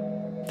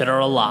 that are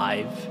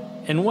alive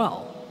and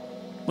well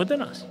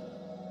within us.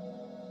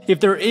 If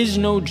there is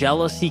no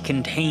jealousy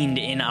contained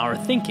in our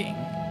thinking,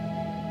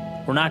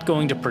 we're not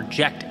going to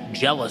project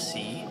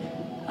jealousy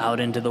out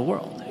into the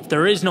world. If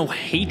there is no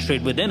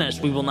hatred within us,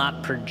 we will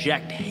not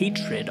project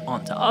hatred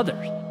onto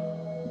others.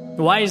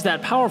 Why is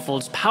that powerful?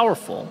 It's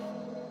powerful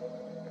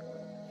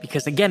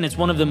because, again, it's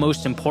one of the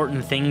most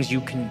important things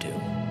you can do.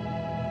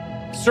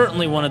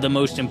 Certainly one of the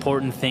most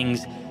important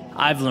things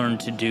I've learned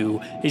to do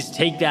is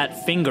take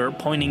that finger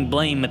pointing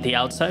blame at the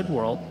outside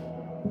world,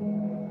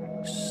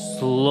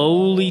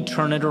 slowly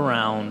turn it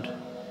around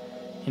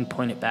and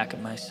point it back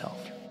at myself.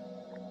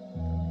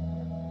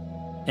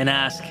 And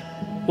ask,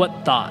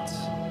 what thoughts,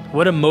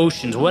 what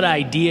emotions, what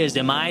ideas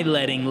am I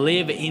letting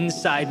live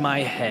inside my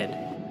head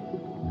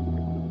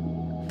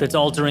that's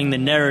altering the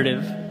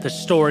narrative, the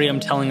story I'm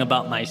telling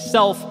about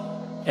myself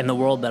and the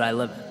world that I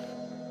live in?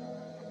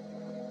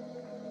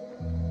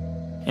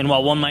 And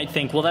while one might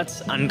think, well,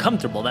 that's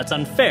uncomfortable, that's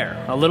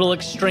unfair, a little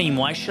extreme,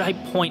 why should I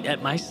point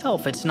at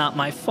myself? It's not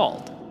my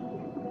fault.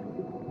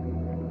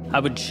 I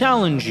would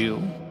challenge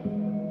you,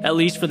 at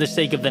least for the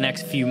sake of the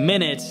next few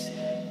minutes,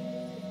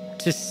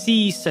 to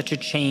see such a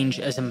change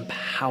as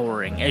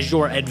empowering, as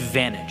your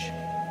advantage,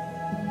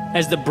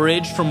 as the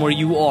bridge from where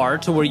you are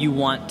to where you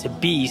want to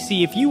be.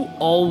 See, if you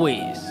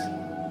always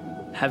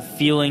have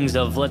feelings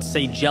of, let's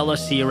say,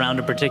 jealousy around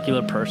a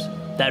particular person,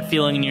 that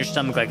feeling in your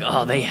stomach like,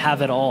 oh, they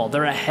have it all,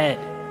 they're ahead,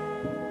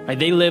 right?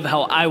 They live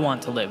how I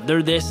want to live,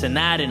 they're this and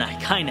that, and I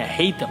kind of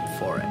hate them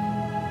for it.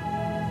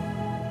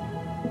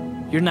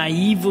 You're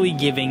naively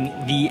giving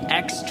the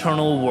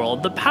external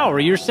world the power.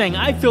 You're saying,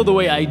 I feel the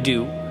way I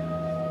do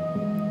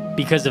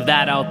because of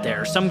that out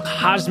there, some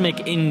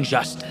cosmic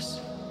injustice.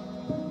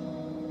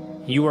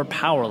 You are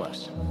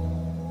powerless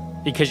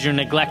because you're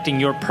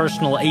neglecting your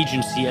personal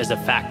agency as a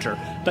factor.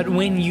 But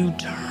when you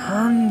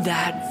turn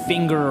that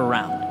finger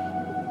around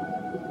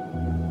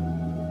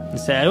and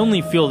say, I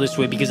only feel this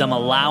way because I'm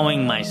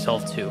allowing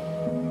myself to,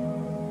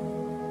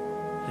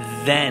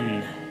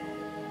 then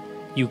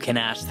you can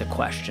ask the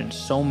question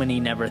so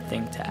many never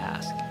think to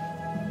ask.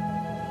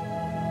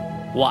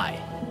 Why?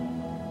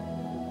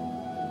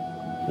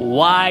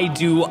 Why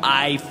do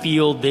I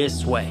feel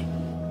this way?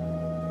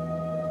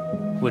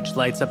 Which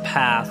lights a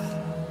path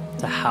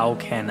to how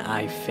can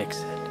I fix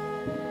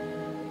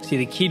it? See,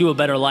 the key to a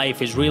better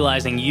life is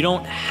realizing you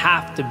don't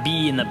have to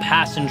be in the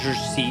passenger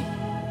seat,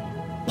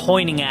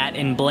 pointing at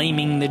and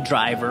blaming the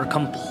driver,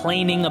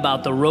 complaining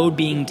about the road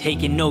being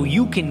taken. No,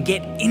 you can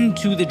get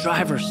into the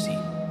driver's seat.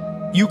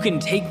 You can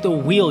take the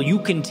wheel. You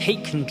can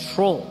take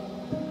control.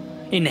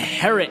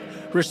 Inherit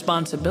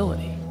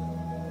responsibility.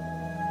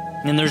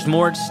 And there's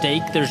more at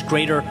stake. There's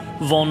greater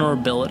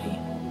vulnerability.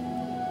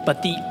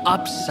 But the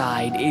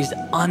upside is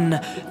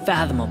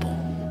unfathomable.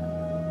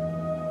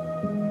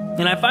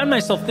 And I find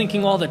myself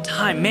thinking all the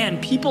time,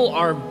 man, people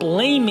are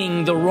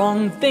blaming the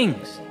wrong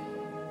things.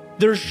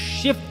 They're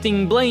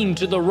shifting blame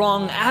to the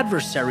wrong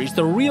adversaries.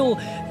 The real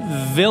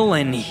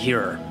villain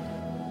here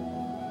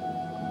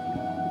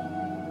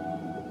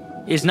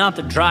is not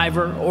the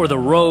driver or the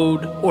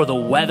road or the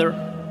weather.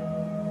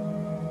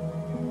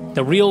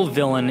 The real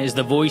villain is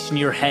the voice in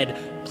your head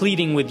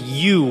pleading with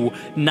you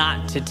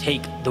not to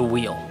take the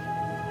wheel,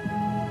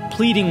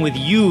 pleading with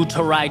you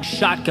to ride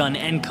shotgun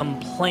and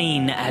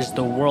complain as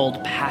the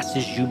world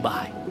passes you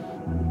by.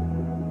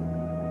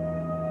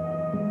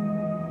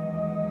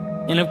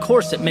 And of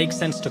course, it makes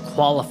sense to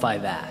qualify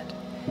that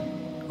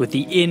with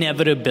the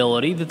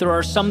inevitability that there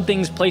are some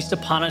things placed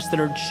upon us that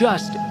are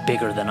just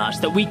bigger than us,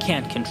 that we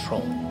can't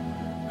control.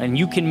 And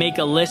you can make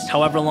a list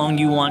however long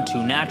you want to.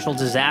 Natural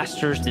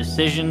disasters,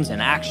 decisions and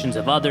actions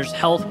of others,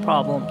 health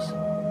problems.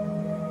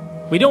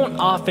 We don't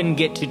often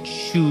get to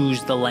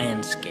choose the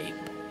landscape.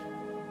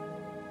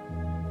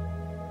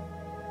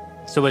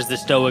 So as the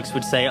Stoics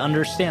would say,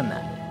 understand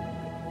that.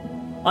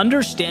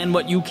 Understand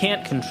what you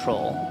can't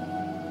control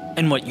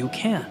and what you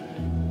can.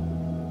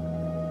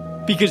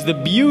 Because the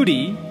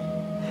beauty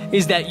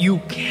is that you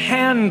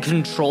can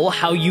control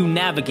how you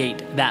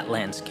navigate that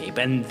landscape,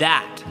 and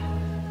that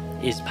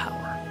is power.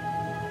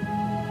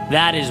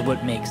 That is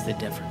what makes the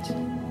difference.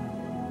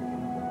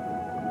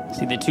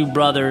 See, the two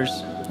brothers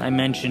I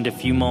mentioned a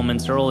few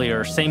moments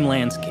earlier, same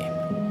landscape,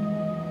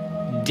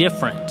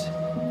 different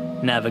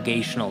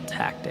navigational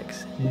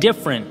tactics,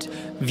 different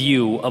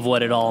view of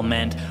what it all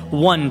meant.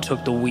 One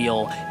took the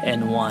wheel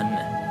and one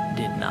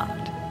did not.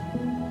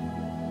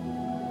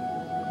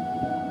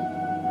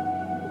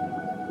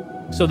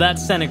 So that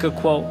Seneca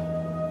quote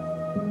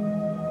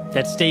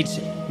that states,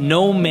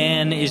 no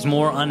man is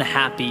more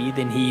unhappy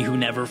than he who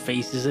never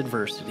faces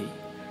adversity,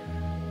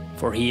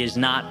 for he is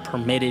not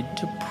permitted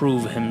to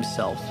prove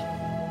himself.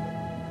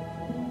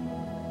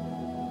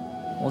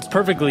 Well, it's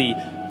perfectly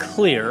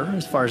clear,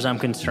 as far as I'm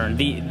concerned.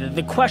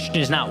 The question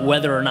is not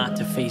whether or not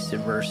to face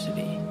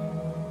adversity.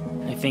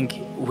 I think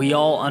we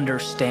all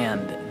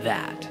understand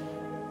that.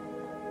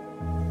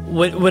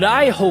 What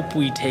I hope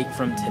we take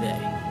from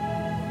today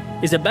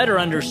is a better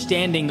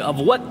understanding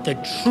of what the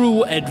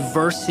true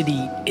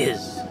adversity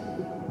is.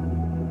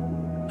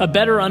 A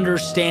better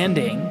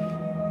understanding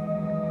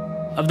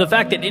of the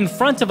fact that in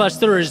front of us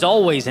there is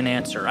always an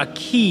answer, a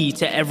key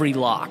to every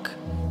lock.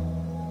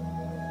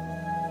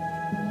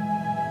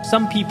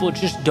 Some people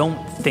just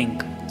don't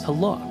think to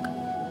look.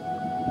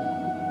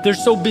 They're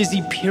so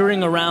busy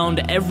peering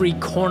around every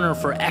corner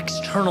for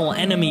external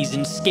enemies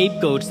and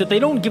scapegoats that they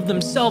don't give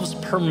themselves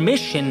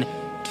permission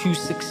to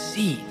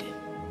succeed.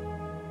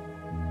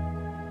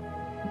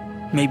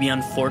 Maybe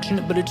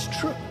unfortunate, but it's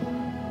true.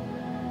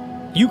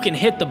 You can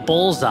hit the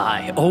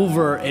bullseye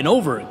over and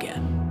over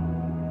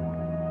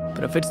again.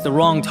 But if it's the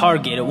wrong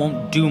target, it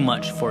won't do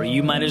much for you.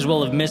 You might as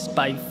well have missed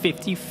by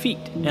 50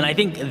 feet. And I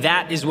think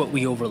that is what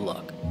we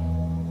overlook.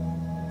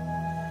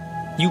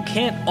 You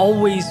can't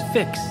always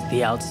fix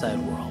the outside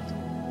world.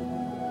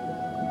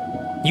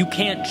 You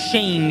can't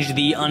change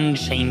the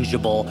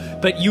unchangeable,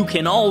 but you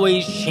can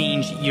always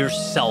change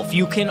yourself.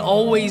 You can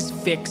always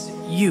fix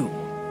you.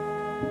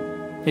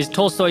 As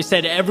Tolstoy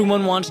said,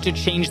 everyone wants to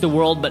change the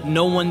world, but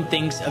no one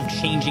thinks of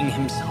changing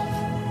himself.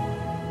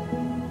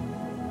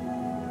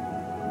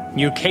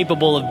 You're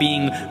capable of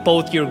being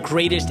both your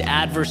greatest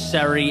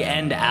adversary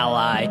and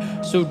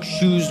ally, so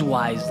choose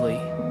wisely.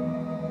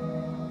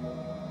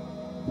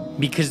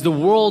 Because the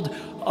world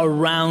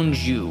around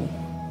you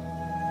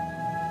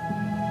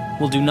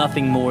will do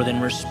nothing more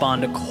than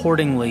respond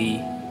accordingly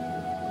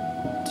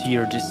to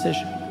your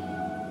decision.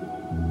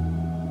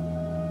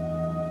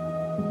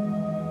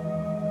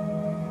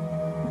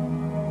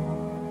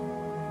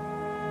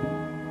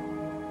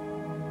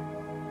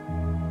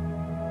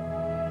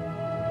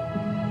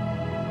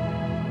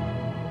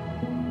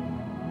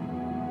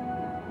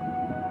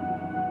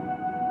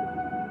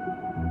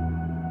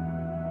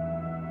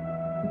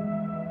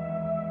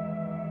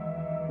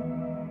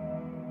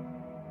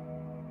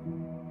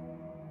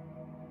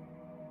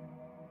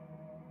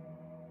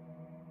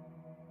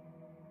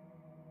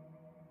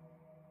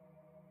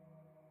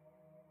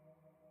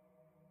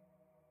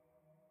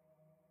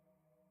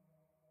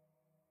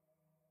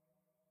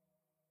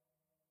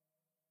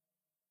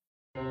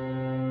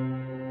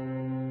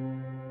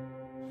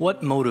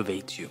 What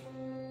motivates you?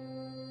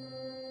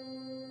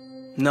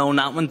 No,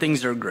 not when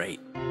things are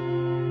great.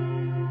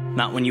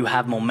 Not when you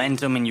have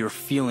momentum and you're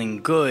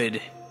feeling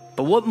good,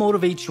 but what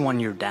motivates you on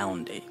your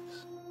down days?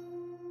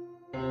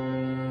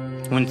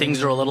 When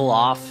things are a little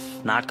off,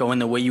 not going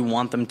the way you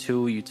want them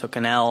to, you took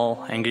an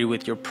L, angry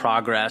with your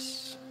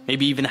progress,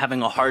 maybe even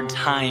having a hard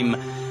time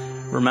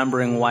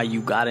remembering why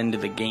you got into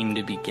the game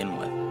to begin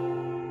with.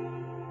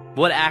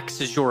 What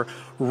acts as your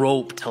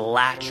rope to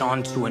latch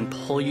onto and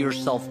pull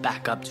yourself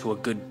back up to a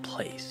good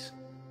place?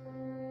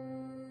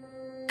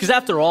 Because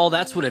after all,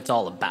 that's what it's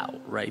all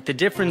about, right? The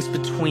difference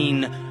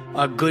between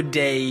a good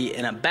day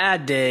and a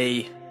bad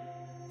day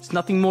is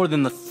nothing more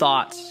than the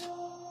thoughts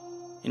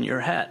in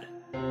your head.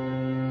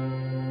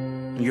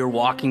 You're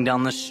walking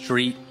down the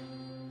street,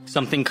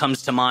 something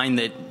comes to mind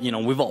that,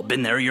 we've all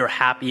been there. You're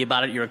happy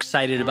about it, you're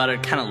excited about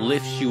it, it kind of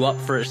lifts you up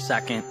for a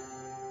second.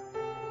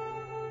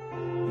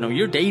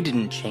 Your day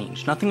didn't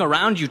change. Nothing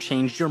around you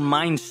changed. Your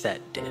mindset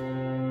did.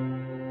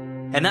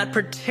 And that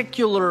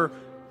particular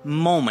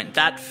moment,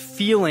 that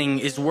feeling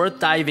is worth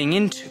diving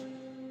into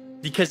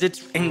because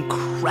it's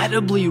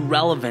incredibly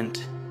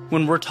relevant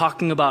when we're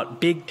talking about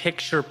big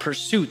picture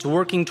pursuits,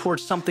 working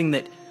towards something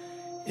that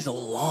is a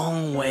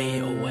long way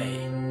away.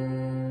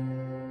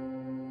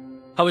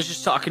 I was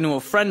just talking to a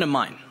friend of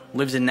mine,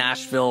 lives in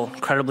Nashville,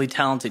 incredibly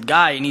talented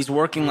guy, and he's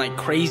working like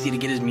crazy to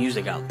get his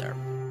music out there.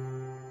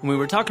 And we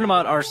were talking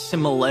about our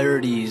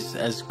similarities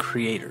as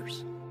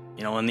creators,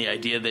 and the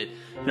idea that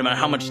no matter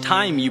how much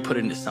time you put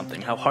into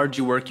something, how hard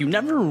you work, you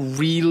never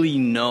really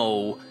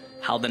know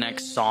how the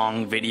next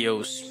song,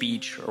 video,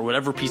 speech, or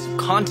whatever piece of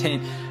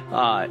content,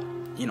 how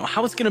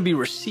it's going to be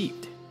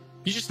received.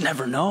 You just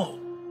never know.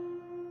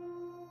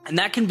 And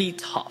that can be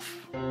tough,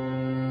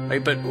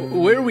 right? But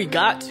where we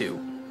got to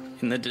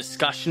in the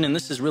discussion, and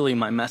this is really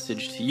my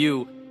message to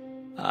you,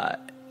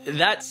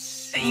 that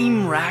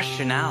same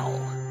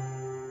rationale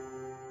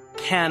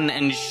can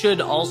and should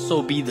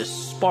also be the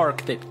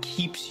spark that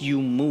keeps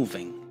you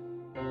moving.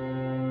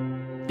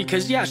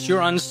 Because yes, you're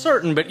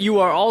uncertain, but you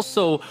are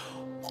also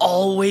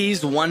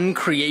always one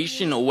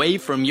creation away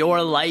from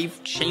your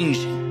life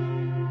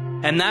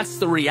changing. And that's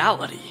the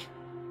reality.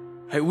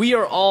 Right? We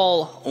are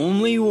all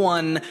only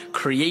one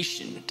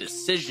creation,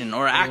 decision,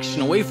 or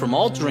action away from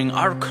altering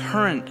our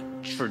current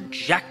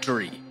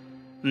trajectory.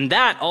 And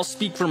that, I'll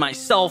speak for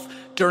myself,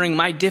 during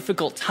my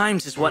difficult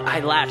times is what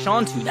I latch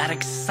onto, that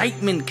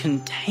excitement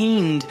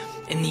contained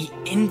in the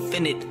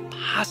infinite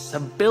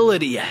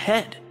possibility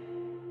ahead.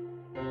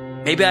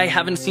 Maybe I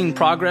haven't seen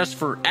progress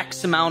for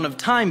X amount of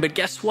time, but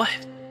guess what?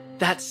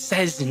 That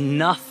says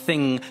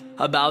nothing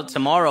about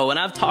tomorrow. And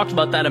I've talked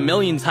about that a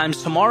million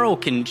times. Tomorrow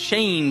can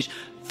change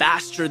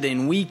faster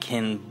than we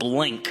can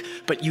blink,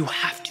 but you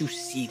have to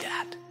see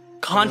that.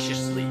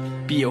 Consciously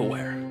be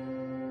aware.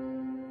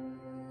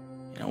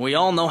 We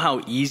all know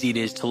how easy it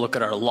is to look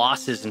at our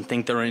losses and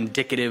think they're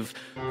indicative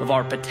of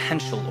our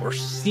potential or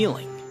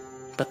ceiling,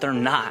 but they're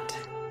not.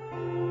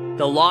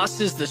 The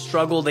losses, the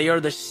struggle, they are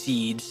the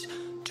seeds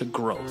to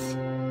growth.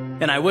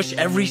 And I wish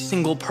every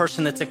single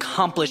person that's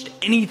accomplished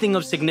anything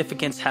of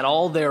significance had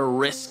all their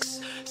risks,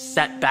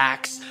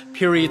 setbacks,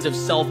 periods of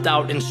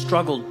self-doubt, and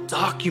struggle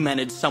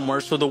documented somewhere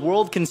so the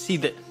world can see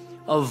that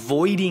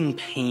avoiding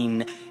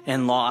pain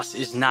and loss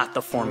is not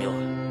the formula.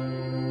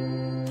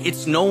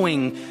 It's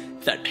knowing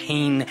that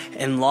pain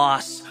and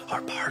loss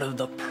are part of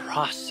the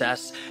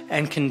process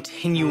and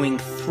continuing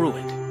through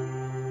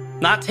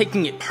it. Not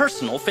taking it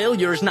personal.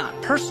 Failure is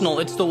not personal.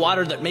 It's the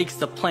water that makes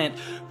the plant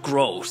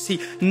grow. See,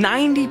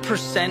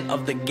 90%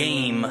 of the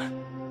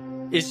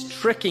game is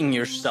tricking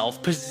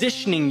yourself,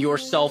 positioning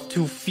yourself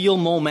to feel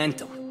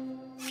momentum.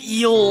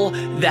 Feel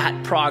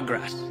that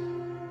progress.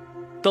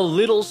 The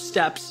little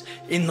steps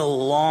in the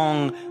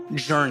long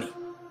journey.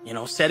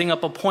 Setting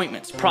up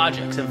appointments,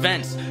 projects,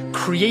 events,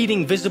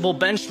 creating visible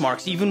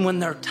benchmarks, even when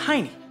they're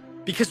tiny.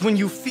 Because when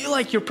you feel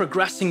like you're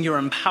progressing, you're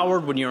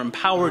empowered. When you're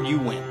empowered, you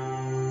win.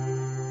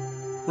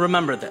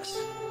 Remember this.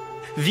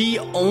 The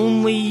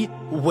only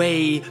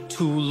way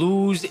to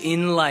lose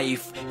in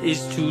life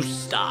is to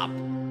stop.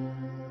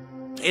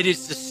 It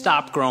is to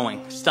stop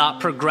growing, stop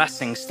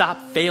progressing,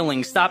 stop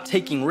failing, stop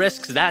taking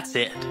risks. That's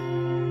it.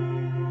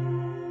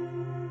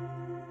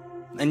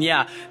 And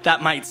yeah,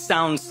 that might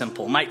sound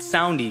simple, might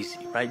sound easy,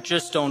 right?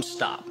 Just don't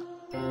stop.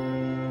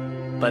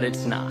 But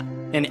it's not.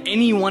 And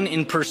anyone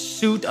in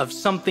pursuit of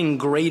something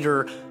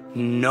greater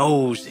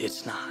knows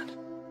it's not.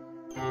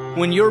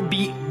 When you're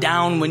beat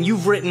down, when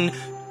you've written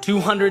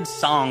 200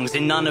 songs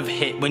and none have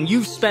hit, when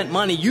you've spent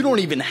money you don't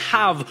even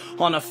have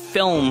on a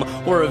film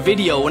or a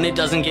video and it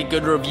doesn't get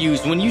good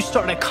reviews, when you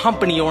start a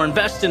company or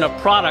invest in a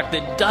product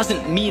that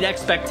doesn't meet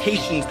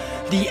expectations,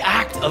 the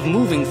act of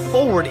moving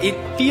forward, it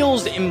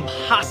feels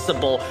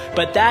impossible,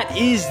 but that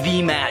is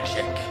the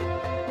magic.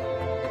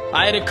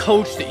 I had a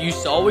coach that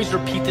used to always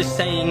repeat the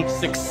saying,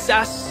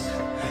 success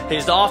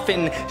is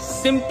often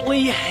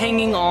simply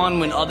hanging on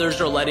when others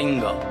are letting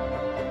go.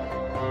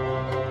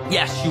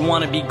 Yes, you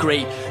want to be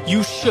great.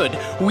 You should.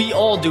 We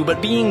all do.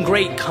 But being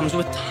great comes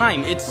with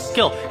time. It's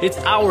skill. It's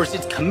hours.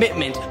 It's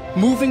commitment.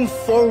 Moving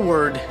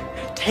forward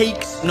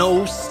takes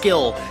no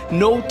skill,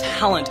 no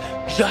talent,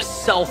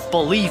 just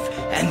self-belief.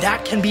 And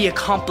that can be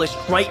accomplished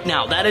right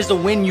now. That is a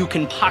win you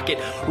can pocket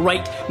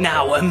right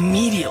now,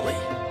 immediately.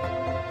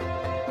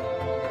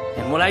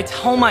 And what I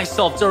tell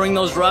myself during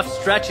those rough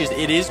stretches,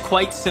 it is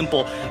quite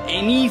simple.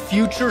 Any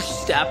future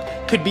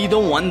step could be the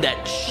one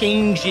that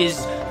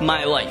changes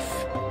my life.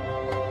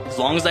 As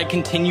long as I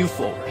continue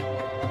forward.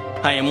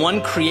 I am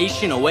one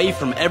creation away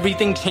from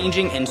everything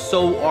changing, and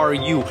so are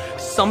you.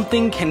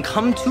 Something can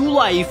come to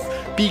life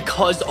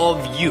because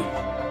of you.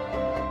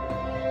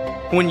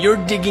 When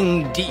you're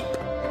digging deep,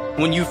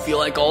 when you feel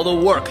like all the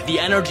work, the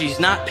energy's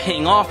not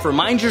paying off,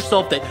 remind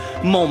yourself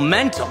that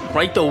momentum,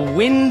 right? The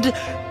wind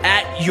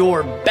at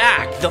your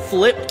back, the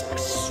flipped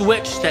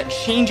switch that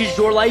changes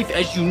your life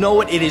as you know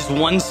it, it is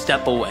one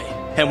step away.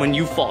 And when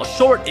you fall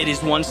short, it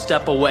is one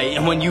step away.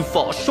 And when you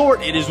fall short,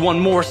 it is one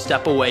more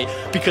step away.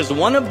 Because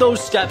one of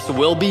those steps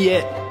will be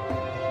it.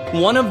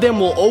 One of them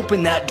will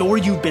open that door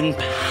you've been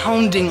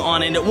pounding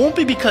on. And it won't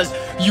be because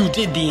you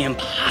did the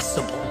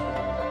impossible.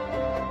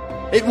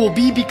 It will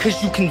be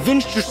because you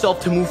convinced yourself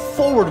to move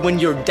forward when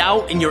your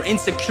doubt and your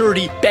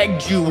insecurity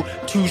begged you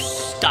to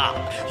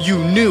stop.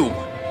 You knew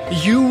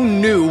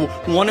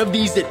one of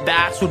these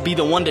at-bats would be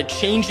the one to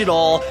change it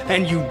all,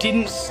 and you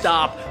didn't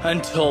stop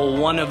until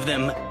one of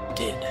them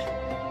did.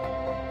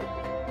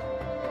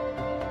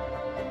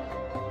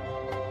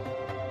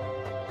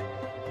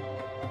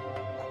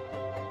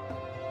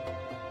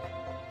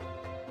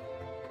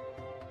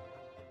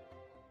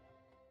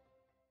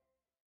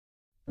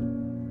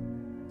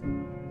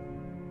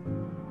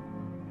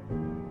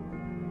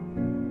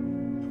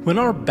 When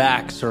our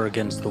backs are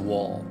against the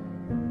wall,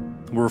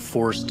 we're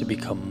forced to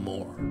become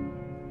more.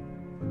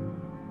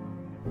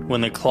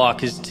 When the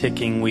clock is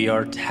ticking, we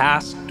are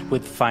tasked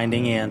with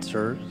finding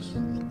answers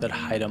that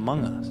hide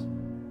among us.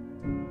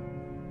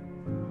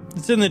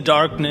 It's in the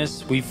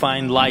darkness we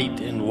find light,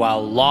 and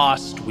while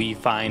lost, we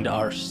find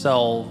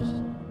ourselves.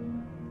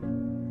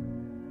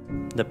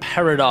 The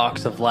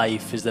paradox of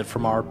life is that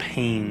from our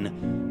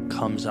pain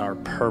comes our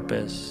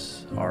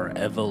purpose, our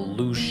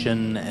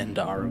evolution, and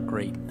our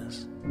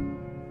greatness.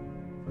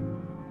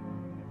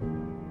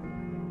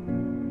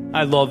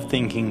 I love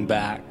thinking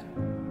back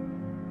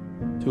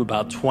to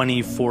about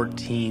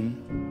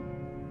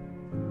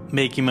 2014,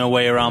 making my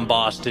way around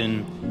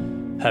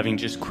Boston, having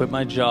just quit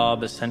my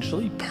job,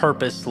 essentially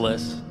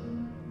purposeless,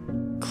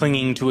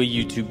 clinging to a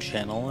YouTube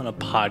channel and a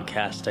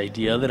podcast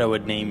idea that I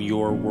would name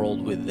Your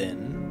World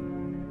Within.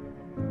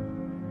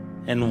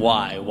 And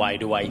why? Why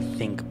do I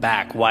think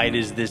back? Why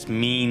does this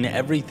mean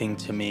everything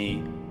to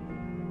me?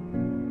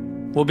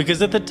 Well,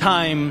 because at the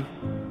time,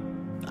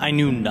 I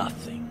knew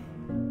nothing.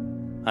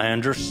 I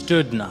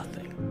understood nothing.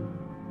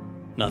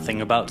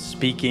 Nothing about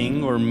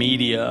speaking or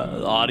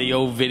media,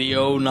 audio,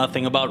 video,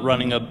 nothing about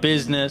running a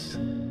business.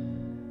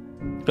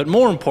 But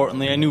more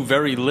importantly, I knew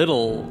very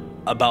little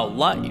about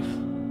life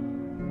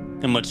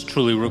and what's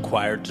truly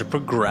required to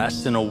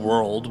progress in a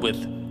world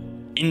with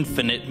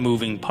infinite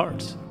moving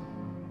parts.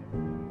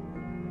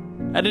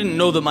 I didn't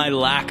know that my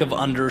lack of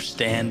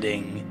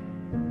understanding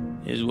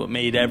is what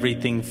made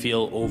everything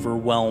feel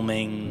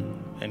overwhelming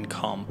and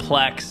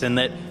complex, and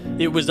that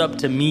it was up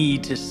to me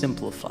to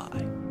simplify.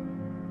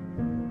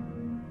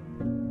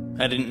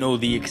 I didn't know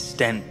the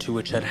extent to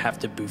which I'd have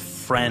to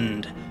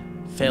befriend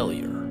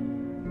failure.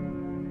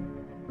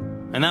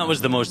 And that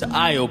was the most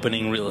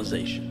eye-opening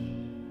realization.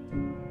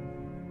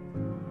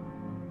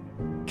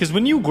 Because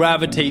when you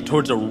gravitate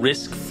towards a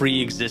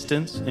risk-free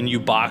existence and you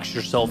box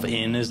yourself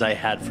in, as I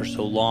had for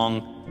so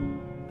long,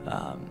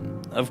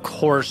 of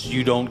course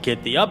you don't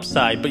get the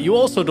upside, but you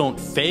also don't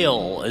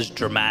fail as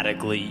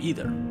dramatically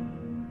either.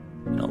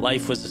 You know,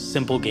 life was a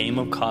simple game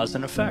of cause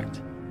and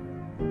effect.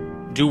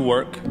 Do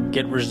work,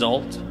 get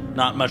result,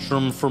 not much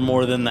room for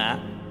more than that.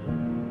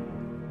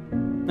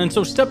 And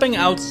so stepping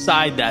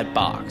outside that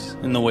box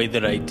in the way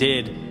that I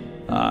did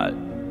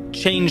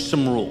changed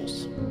some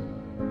rules.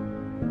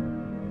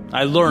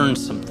 I learned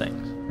some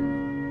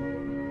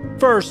things.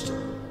 First,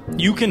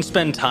 you can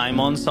spend time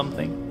on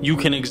something. You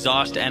can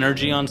exhaust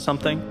energy on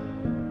something.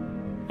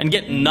 and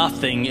get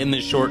nothing in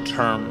the short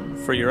term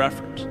for your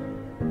efforts.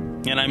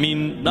 And I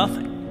mean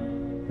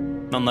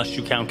nothing. Unless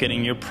you count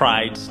getting your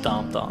pride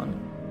stomped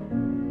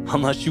on.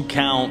 Unless you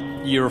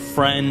count your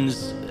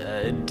friends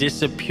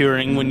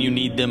disappearing when you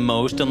need them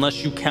most.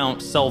 Unless you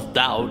count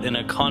self-doubt and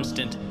a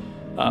constant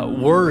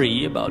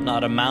worry about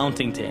not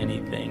amounting to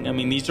anything. I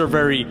mean, these are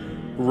very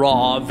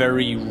raw,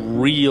 very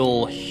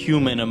real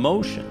human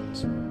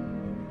emotions.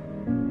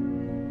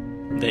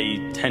 They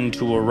tend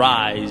to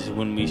arise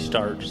when we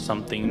start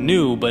something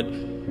new, but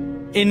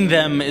in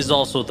them is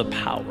also the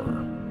power.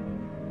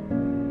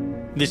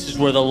 This is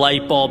where the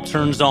light bulb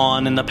turns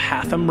on and the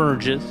path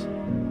emerges.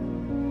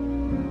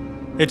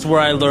 It's where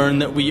I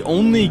learned that we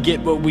only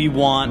get what we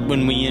want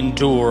when we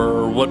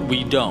endure what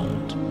we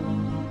don't.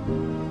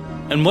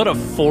 And what a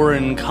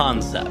foreign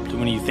concept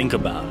when you think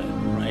about it,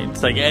 right?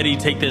 It's like, Eddie,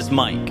 take this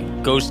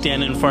mic. Go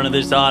stand in front of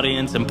this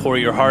audience and pour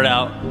your heart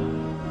out.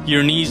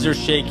 Your knees are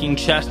shaking,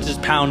 chest is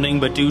pounding,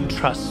 but dude,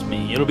 trust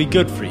me, it'll be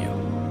good for you.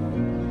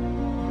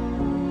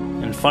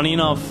 And funny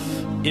enough,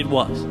 it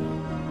was.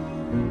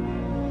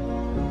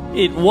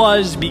 It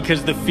was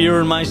because the fear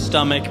in my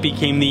stomach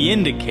became the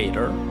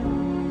indicator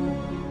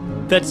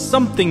that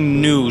something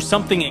new,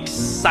 something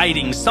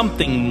exciting,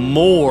 something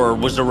more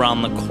was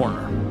around the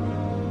corner.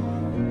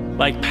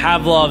 Like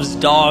Pavlov's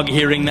dog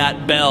hearing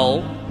that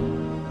bell.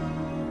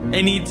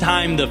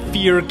 Anytime the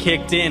fear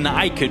kicked in,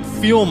 I could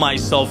feel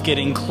myself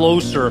getting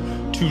closer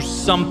to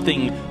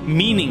something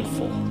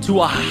meaningful,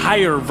 to a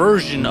higher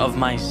version of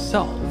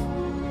myself.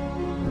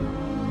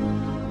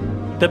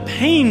 The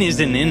pain is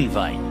an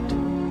invite.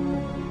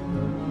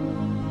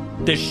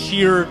 The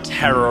sheer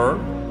terror,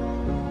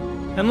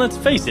 and let's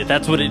face it,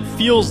 that's what it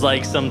feels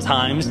like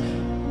sometimes,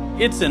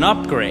 it's an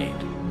upgrade.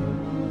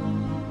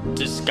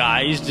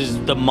 Disguised as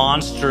the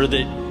monster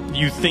that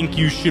you think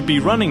you should be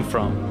running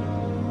from.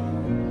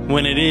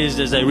 When it is,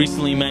 as I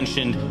recently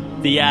mentioned,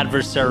 the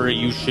adversary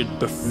you should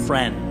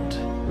befriend.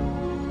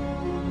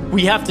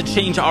 We have to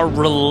change our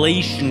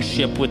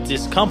relationship with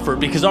discomfort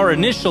because our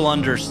initial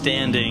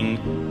understanding,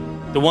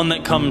 the one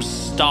that comes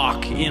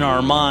stock in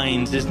our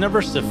minds, is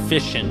never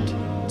sufficient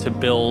to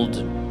build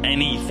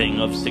anything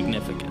of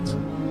significance.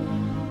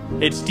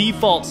 Its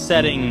default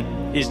setting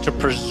is to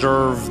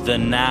preserve the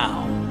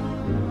now,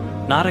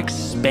 not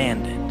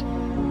expand it.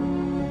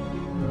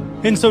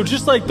 And so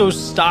just like those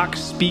stock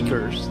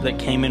speakers that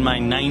came in my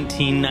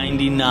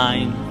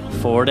 1999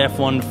 Ford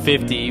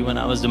F-150 when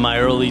I was in my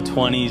early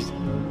 20s,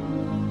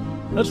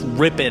 let's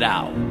rip it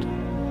out.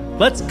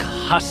 Let's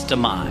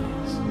customize.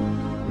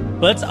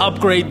 Let's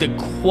upgrade the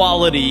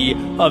quality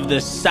of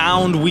the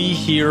sound we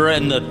hear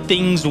and the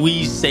things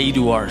we say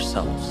to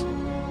ourselves.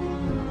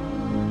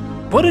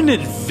 What an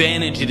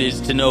advantage it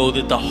is to know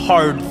that the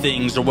hard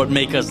things are what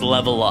make us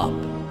level up.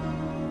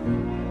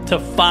 To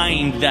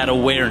find that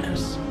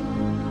awareness.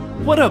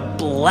 What a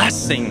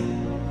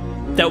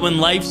blessing that when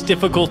life's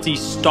difficulty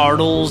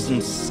startles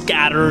and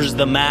scatters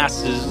the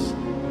masses,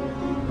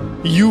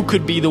 you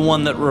could be the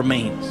one that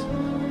remains.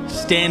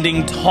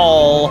 Standing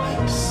tall,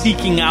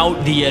 seeking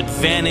out the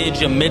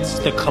advantage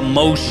amidst the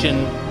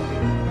commotion.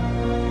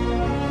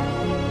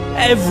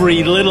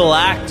 Every little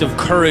act of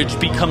courage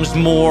becomes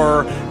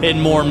more and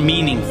more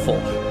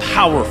meaningful,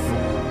 powerful.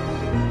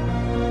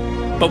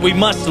 But we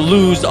must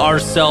lose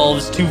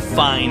ourselves to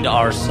find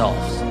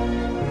ourselves.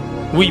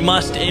 We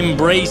must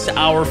embrace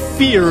our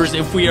fears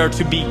if we are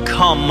to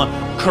become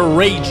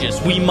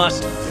courageous. We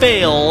must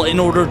fail in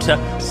order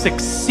to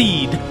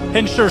succeed.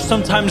 And sure,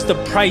 sometimes the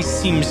price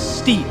seems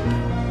steep.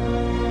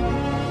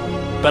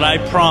 But I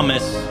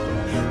promise,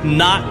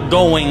 not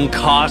going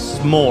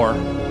costs more.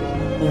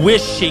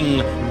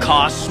 Wishing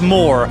costs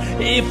more.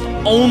 If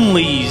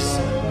onlys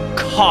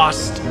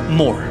cost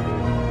more.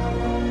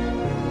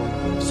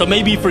 So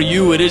maybe for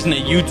you it isn't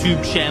a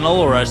YouTube channel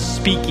or a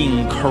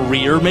speaking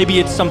career. Maybe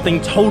it's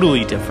something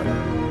totally different.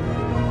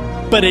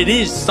 But it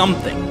is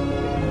something.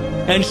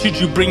 And should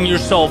you bring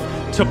yourself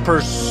to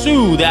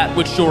pursue that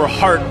which your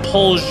heart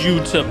pulls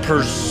you to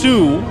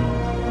pursue,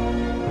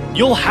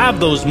 you'll have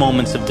those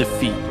moments of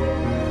defeat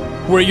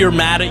where you're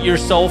mad at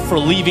yourself for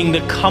leaving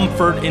the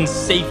comfort and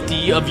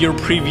safety of your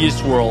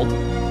previous world.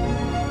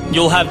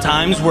 You'll have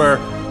times where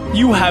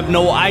you have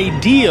no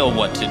idea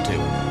what to do,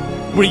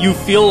 where you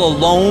feel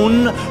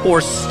alone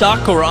or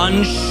stuck or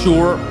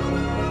unsure.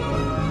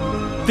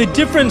 The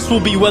difference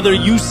will be whether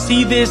you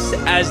see this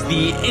as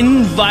the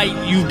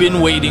invite you've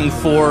been waiting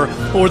for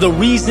or the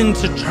reason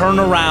to turn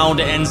around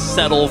and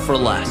settle for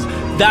less.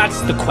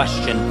 That's the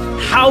question.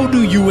 How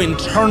do you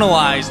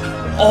internalize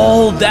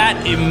all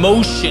that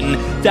emotion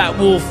that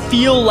will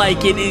feel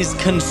like it is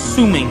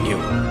consuming you?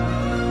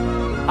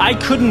 I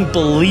couldn't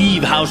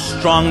believe how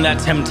strong that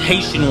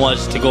temptation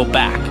was to go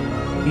back,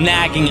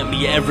 nagging at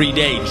me every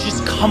day.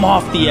 Just come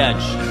off the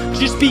edge.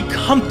 Just be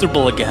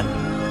comfortable again.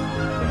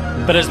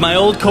 But as my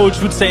old coach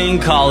would say in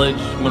college,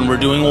 when we're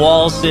doing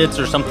wall sits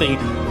or something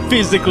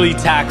physically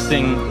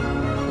taxing,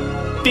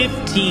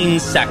 15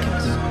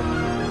 seconds.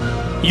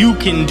 You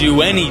can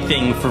do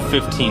anything for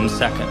 15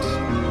 seconds.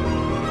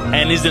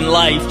 And isn't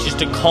life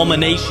just a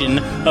culmination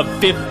of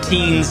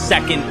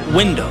 15-second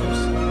windows?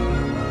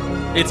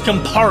 It's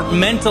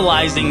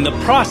compartmentalizing the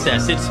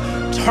process. It's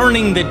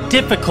turning the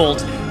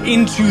difficult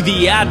into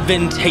the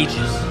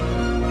advantageous.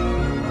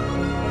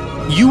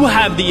 You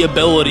have the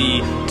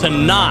ability to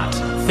not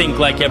think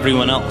like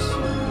everyone else.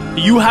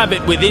 You have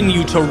it within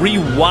you to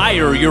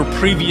rewire your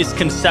previous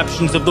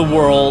conceptions of the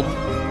world,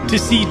 to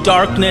see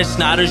darkness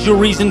not as your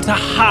reason to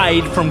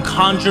hide from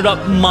conjured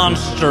up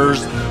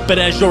monsters, but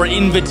as your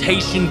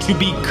invitation to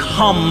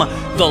become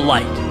the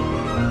light.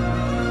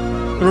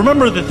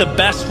 Remember that the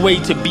best way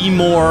to be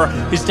more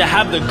is to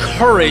have the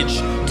courage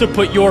to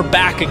put your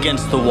back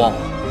against the wall.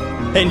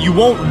 And you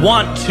won't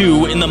want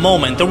to in the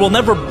moment. There will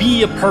never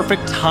be a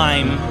perfect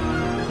time.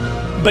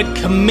 But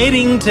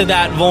committing to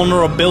that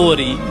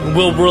vulnerability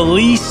will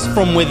release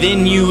from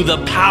within you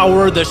the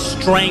power, the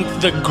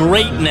strength, the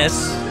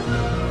greatness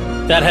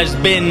that has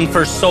been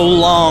for so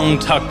long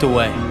tucked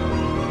away.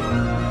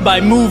 By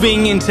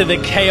moving into the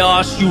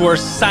chaos, you are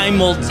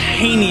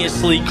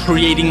simultaneously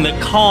creating the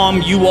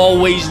calm you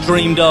always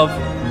dreamed of.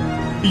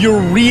 You're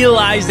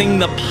realizing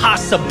the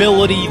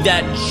possibility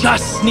that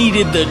just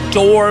needed the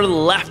door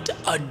left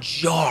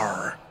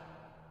ajar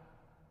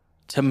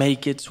to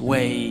make its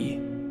way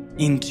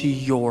into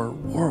your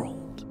world.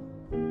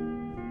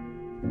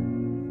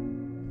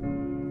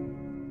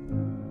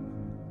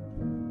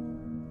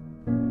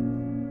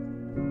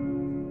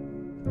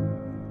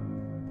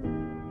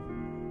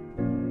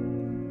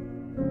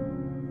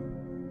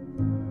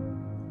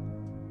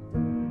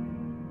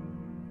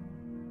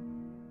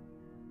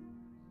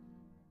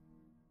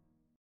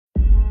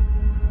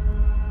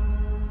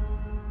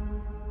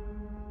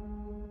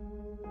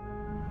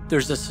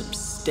 There's a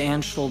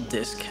substantial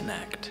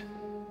disconnect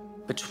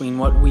between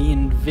what we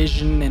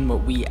envision and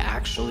what we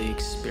actually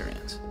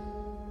experience.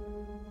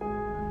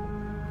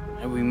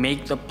 And we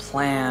make the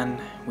plan,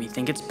 we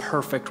think it's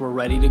perfect, we're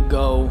ready to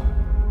go.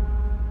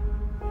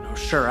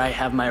 Sure, I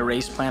have my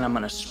race plan, I'm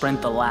gonna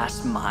sprint the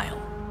last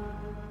mile.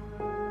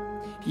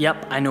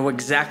 Yep, I know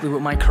exactly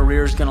what my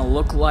career is gonna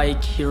look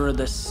like, here are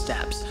the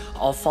steps.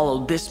 I'll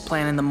follow this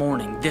plan in the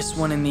morning, this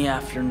one in the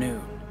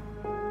afternoon.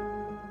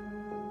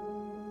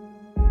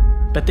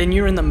 But then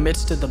you're in the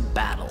midst of the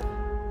battle,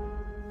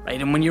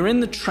 right? And when you're in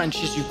the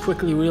trenches, you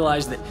quickly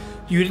realize that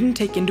you didn't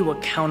take into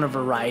account a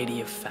variety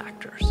of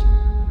factors.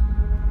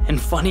 And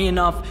funny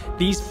enough,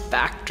 these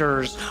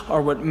factors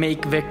are what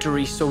make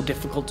victory so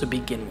difficult to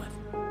begin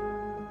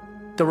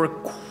with. The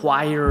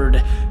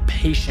required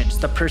patience,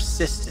 the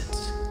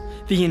persistence,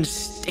 the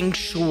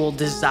instinctual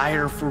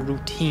desire for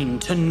routine,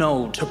 to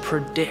know, to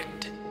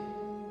predict.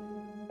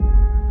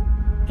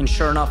 And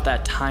sure enough,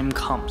 that time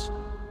comes.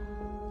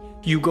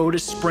 You go to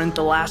sprint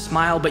the last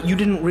mile, but you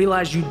didn't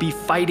realize you'd be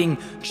fighting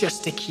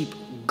just to keep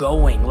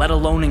going, let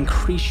alone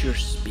increase your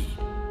speed.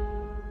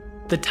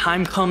 The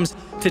time comes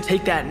to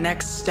take that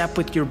next step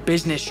with your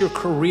business, your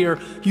career.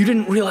 You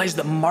didn't realize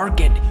the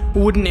market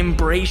wouldn't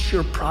embrace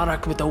your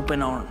product with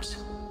open arms.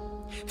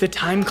 The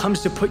time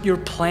comes to put your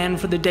plan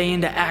for the day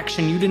into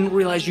action. You didn't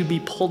realize you'd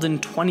be pulled in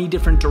 20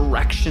 different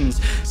directions.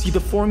 See,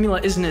 the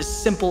formula isn't as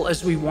simple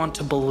as we want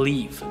to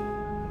believe.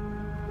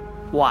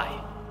 Why?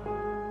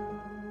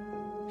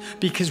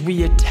 Because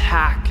we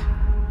attack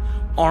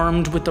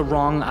armed with the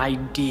wrong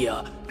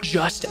idea,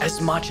 just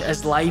as much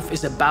as life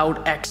is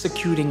about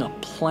executing a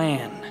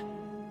plan.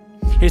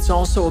 It's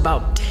also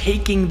about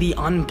taking the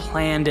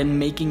unplanned and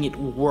making it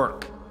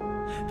work.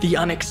 The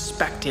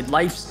unexpected,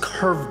 life's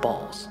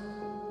curveballs.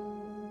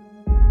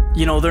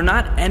 You know, they're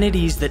not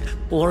entities that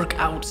lurk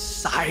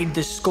outside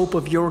the scope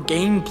of your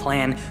game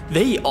plan.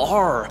 They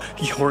are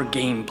your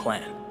game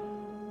plan.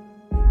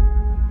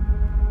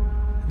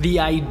 The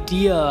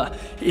idea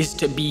is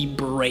to be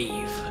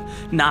brave,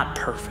 not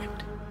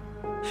perfect.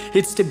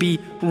 It's to be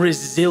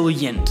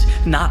resilient,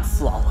 not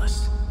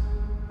flawless.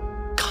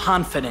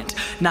 Confident,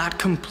 not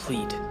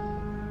complete.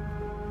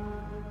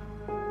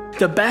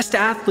 The best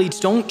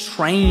athletes don't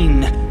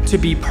train to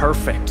be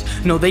perfect.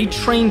 No, they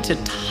train to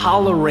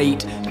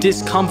tolerate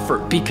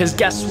discomfort, because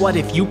guess what?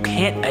 If you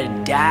can't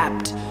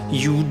adapt,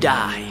 you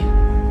die.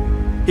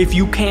 If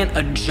you can't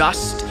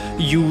adjust,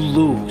 you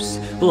lose.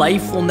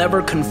 Life will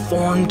never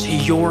conform to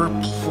your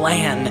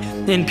plan,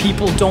 and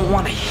people don't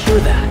want to hear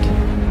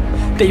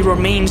that. They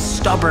remain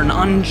stubborn,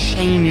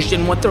 unchanged,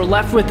 and what they're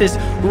left with is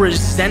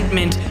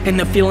resentment and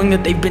the feeling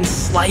that they've been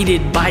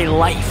slighted by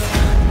life.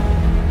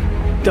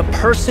 The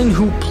person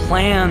who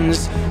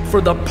plans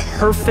for the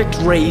perfect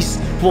race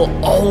will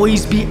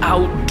always be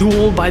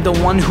outdueled by the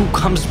one who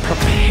comes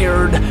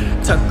prepared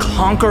to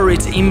conquer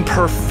its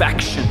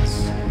imperfections.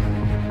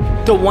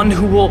 The one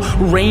who will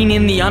rein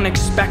in the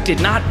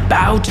unexpected, not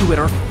bow to it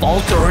or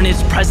falter in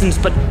its presence,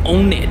 but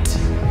own it.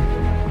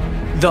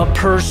 The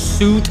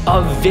pursuit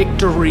of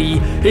victory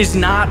is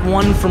not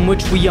one from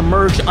which we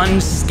emerge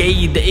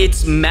unscathed.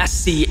 It's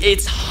messy,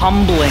 it's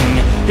humbling.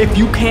 If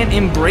you can't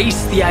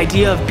embrace the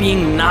idea of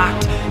being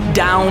knocked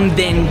down,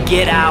 then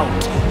get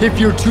out. If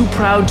you're too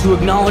proud to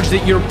acknowledge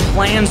that your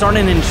plans aren't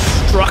an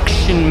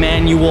instruction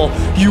manual,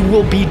 you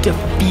will be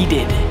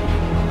defeated.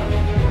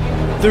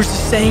 There's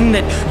a saying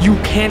that you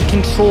can't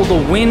control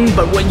the wind,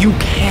 but what you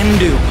can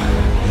do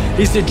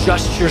is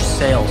adjust your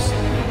sails.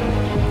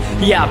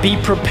 Yeah, be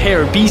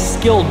prepared, be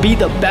skilled, be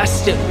the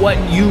best at what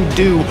you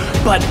do,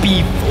 but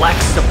be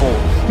flexible.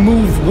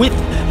 Move with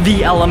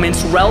the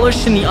elements,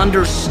 relish in the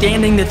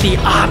understanding that the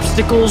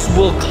obstacles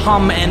will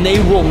come and they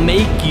will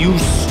make you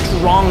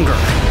stronger.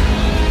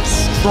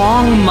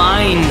 Strong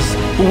minds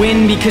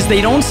win because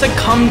they don't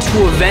succumb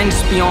to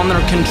events beyond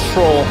their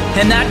control,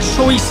 and that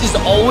choice is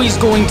always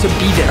going to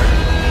be there.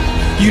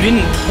 You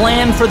didn't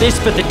plan for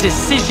this, but the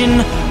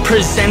decision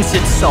presents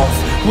itself.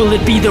 Will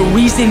it be the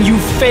reason you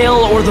fail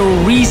or the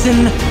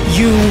reason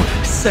you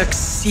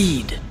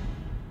succeed?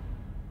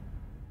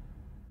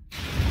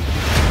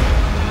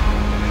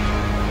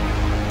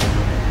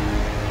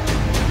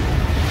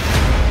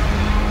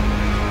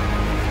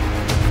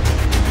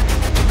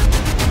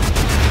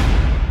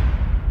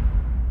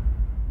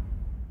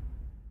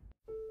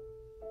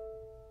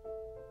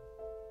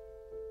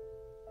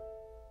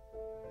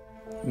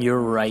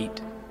 You're right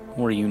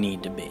where you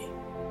need to be.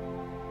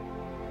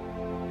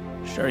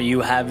 Sure,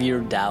 you have your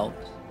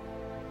doubts.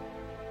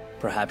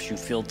 Perhaps you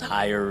feel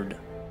tired,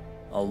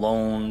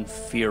 alone,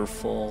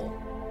 fearful.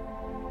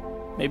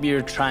 Maybe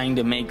you're trying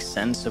to make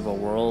sense of a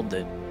world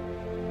that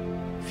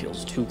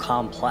feels too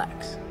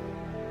complex,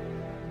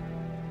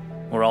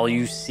 where all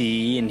you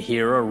see and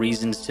hear are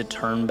reasons to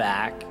turn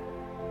back,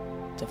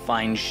 to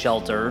find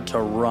shelter, to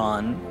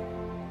run.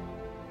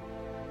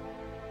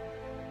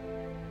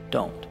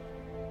 Don't.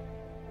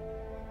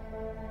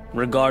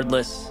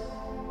 Regardless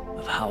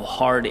of how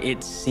hard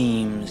it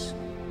seems,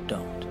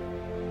 don't.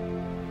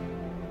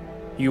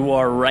 You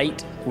are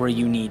right where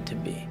you need to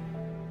be.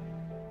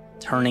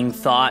 Turning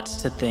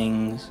thoughts to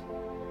things,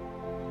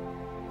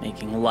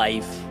 making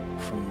life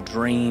from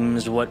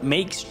dreams. What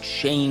makes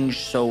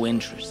change so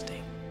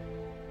interesting,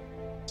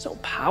 so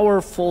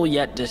powerful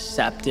yet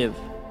deceptive,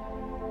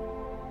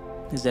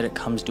 is that it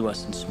comes to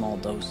us in small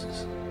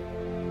doses.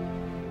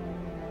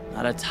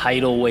 Not a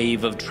tidal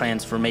wave of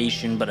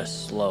transformation, but a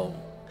slow,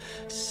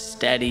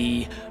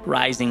 steady,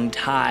 rising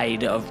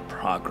tide of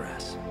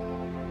progress.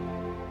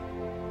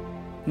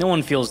 No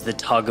one feels the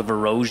tug of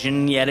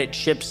erosion, yet it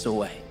chips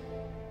away.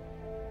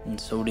 And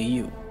so do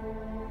you.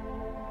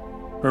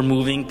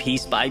 Removing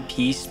piece by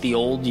piece the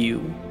old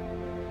you,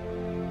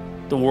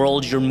 the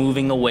world you're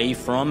moving away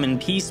from, and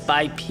piece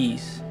by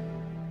piece,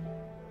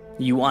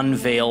 you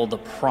unveil the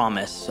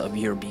promise of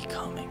your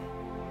becoming.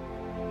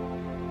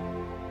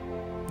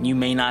 You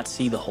may not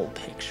see the whole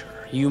picture.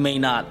 You may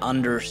not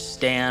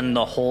understand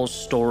the whole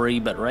story,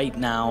 but right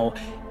now,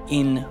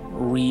 in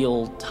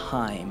real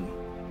time,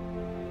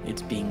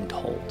 it's being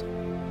told.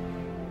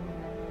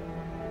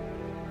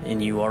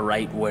 And you are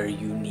right where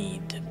you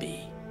need to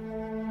be.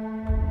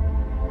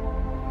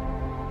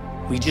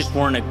 We just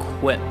weren't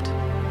equipped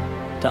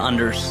to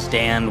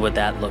understand what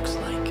that looks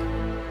like.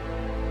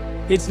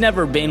 It's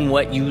never been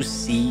what you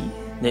see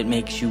that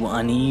makes you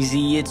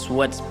uneasy. It's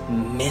what's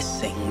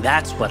missing.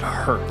 That's what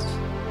hurts.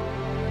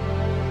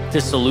 The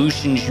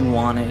solutions you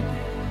wanted,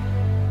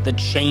 the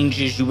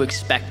changes you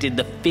expected,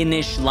 the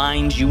finish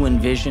lines you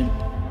envisioned.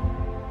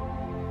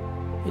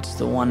 It's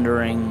the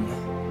wondering,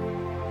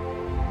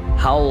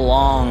 how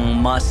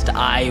long must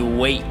I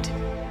wait?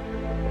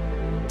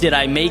 Did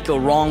I make a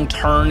wrong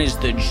turn? Is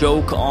the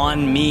joke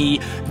on me?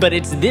 But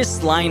it's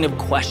this line of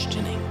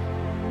questioning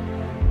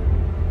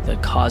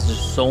that causes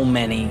so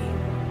many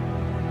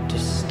to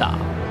stop,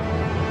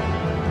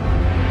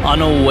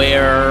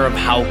 unaware of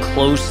how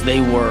close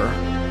they were,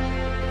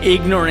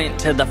 ignorant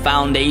to the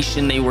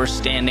foundation they were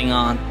standing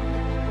on.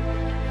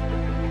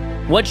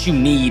 What you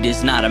need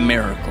is not a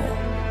miracle.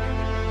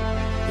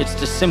 It's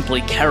to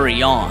simply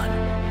carry on,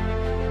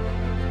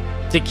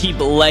 to keep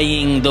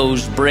laying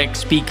those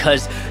bricks,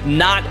 because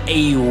not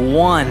a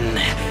one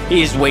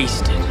is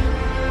wasted.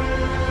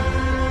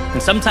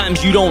 And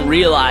sometimes you don't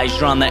realize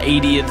you're on the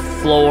 80th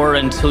floor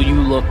until you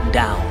look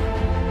down.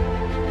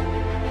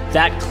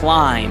 That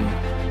climb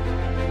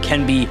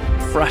can be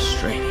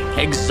frustrating,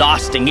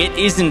 exhausting. It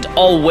isn't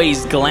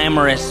always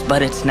glamorous,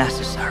 but it's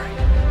necessary.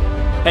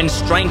 And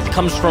strength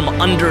comes from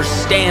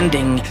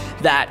understanding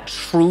that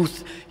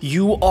truth.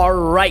 You are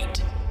right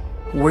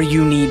where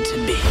you need to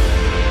be.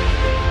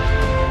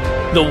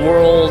 The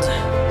world,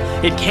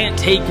 it can't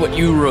take what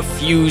you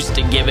refuse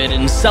to give it,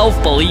 and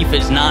self-belief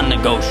is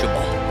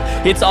non-negotiable.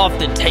 It's off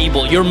the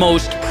table, your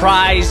most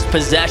prized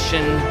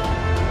possession.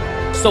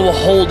 So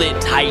hold it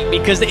tight,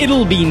 because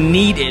it'll be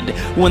needed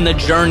when the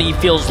journey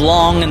feels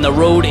long and the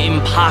road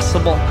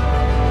impossible.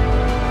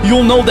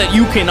 You'll know that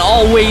you can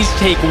always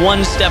take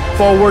one step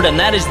forward, and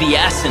that is the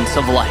essence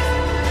of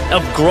life,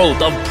 of growth,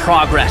 of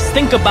progress.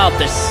 Think about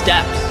the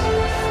steps,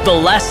 the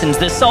lessons,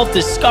 the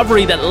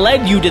self-discovery that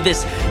led you to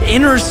this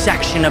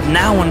intersection of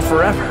now and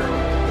forever.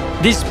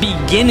 This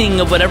beginning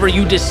of whatever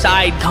you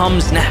decide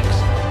comes next.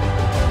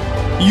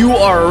 You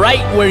are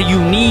right where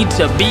you need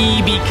to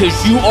be because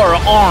you are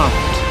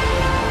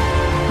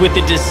armed with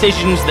the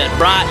decisions that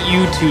brought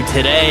you to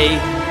today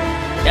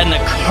and the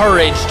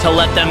courage to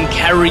let them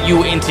carry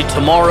you into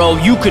tomorrow.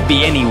 You could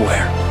be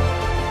anywhere,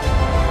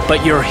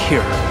 but you're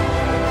here.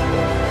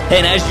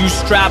 And as you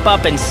strap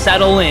up and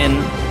settle in,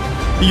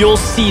 you'll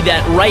see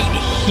that right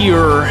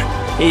here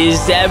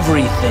is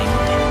everything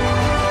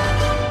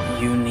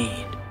you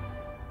need.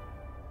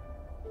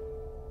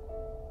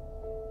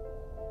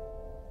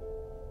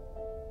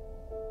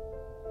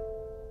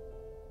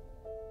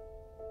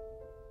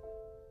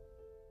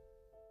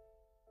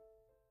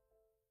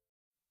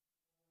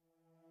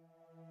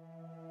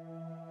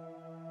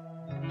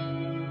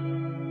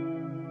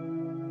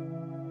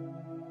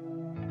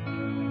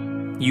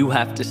 You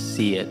have to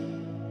see it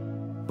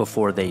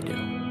before they do.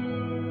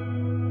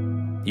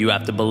 You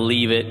have to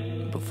believe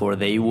it before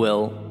they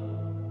will.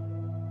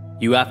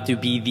 You have to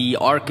be the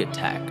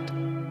architect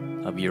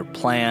of your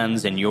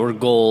plans and your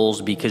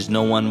goals because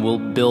no one will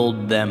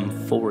build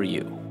them for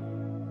you.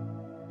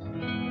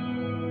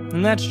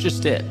 And that's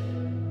just it.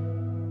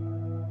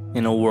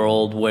 In a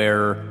world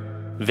where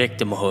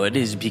victimhood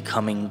is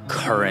becoming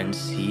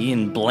currency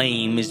and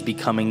blame is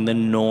becoming the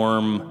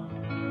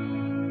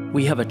norm,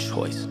 we have a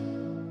choice.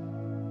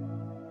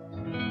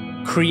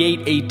 Create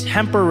a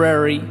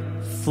temporary,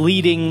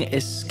 fleeting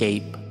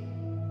escape,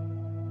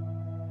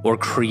 or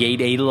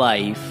create a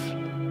life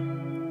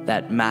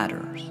that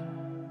matters.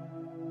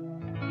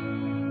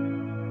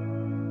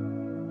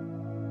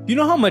 You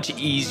know how much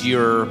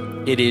easier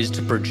it is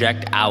to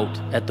project out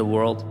at the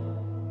world?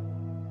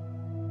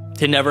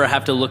 To never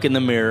have to look in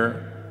the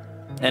mirror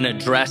and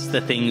address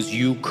the things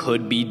you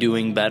could be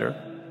doing better?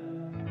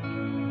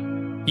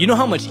 You know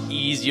how much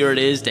easier it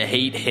is to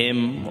hate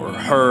him or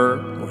her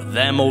or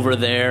them over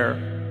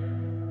there?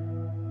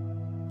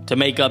 To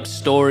make up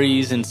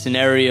stories and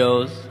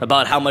scenarios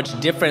about how much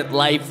different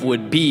life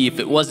would be if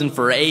it wasn't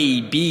for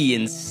A, B,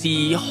 and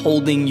C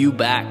holding you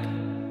back?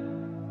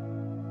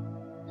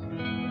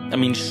 I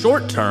mean,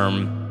 short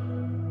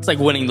term, it's like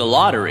winning the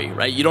lottery,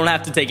 right? You don't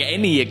have to take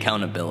any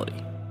accountability.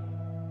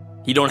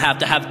 You don't have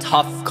to have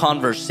tough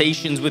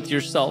conversations with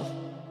yourself.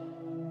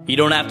 You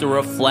don't have to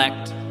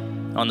reflect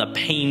on the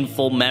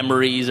painful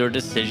memories or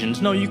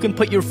decisions. No, you can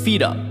put your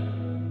feet up,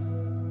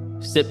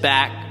 sit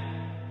back,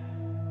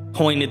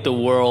 point at the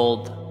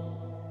world,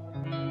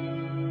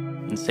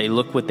 and say,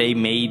 look what they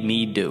made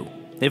me do.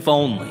 If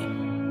only.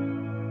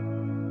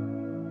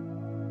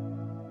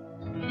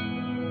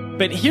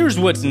 But here's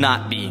what's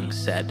not being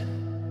said.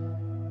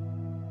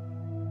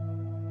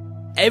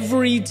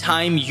 Every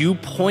time you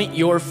point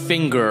your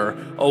finger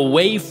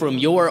away from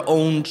your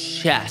own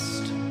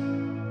chest,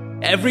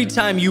 every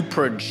time you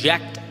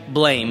project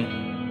blame,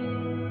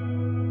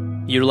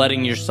 you're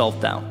letting yourself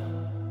down.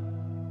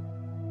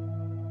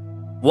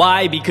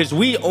 Why? Because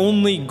we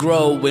only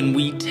grow when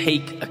we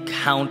take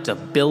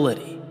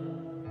accountability.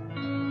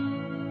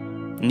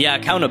 And yeah,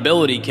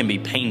 accountability can be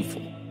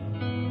painful,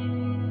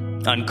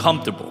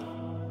 uncomfortable.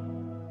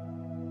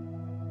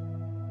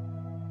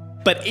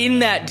 But in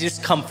that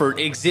discomfort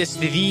exists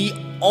the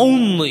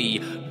only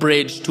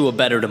bridge to a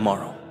better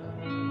tomorrow.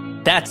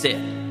 That's it.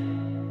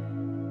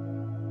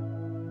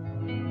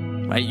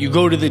 Right? You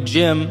go to the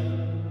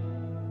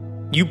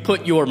gym, you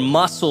put your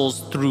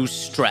muscles through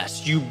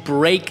stress, you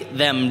break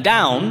them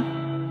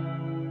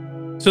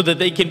down so that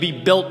they can be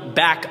built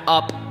back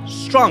up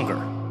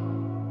stronger.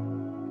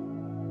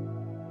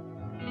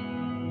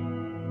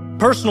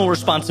 Personal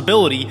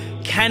responsibility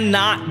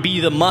cannot be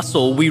the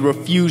muscle we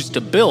refuse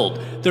to build.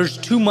 There's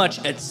too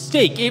much at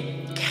stake.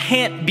 It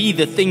can't be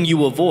the thing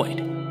you avoid.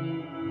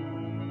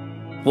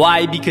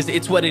 Why? Because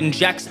it's what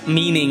injects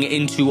meaning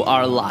into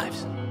our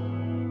lives.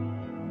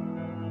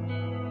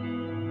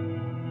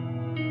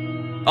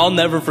 I'll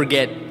never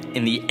forget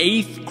in the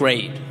 8th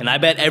grade, and I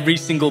bet every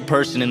single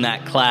person in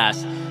that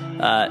class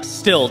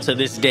still to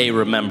this day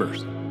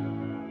remembers,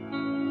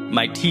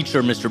 my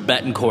teacher, Mr.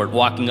 Betancourt,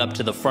 walking up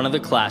to the front of the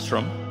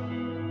classroom.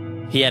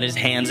 He had his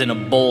hands in a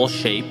bowl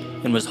shape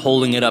and was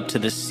holding it up to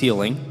the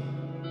ceiling,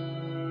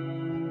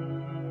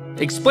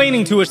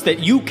 explaining to us that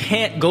you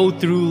can't go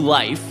through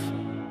life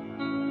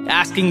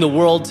asking the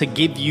world to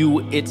give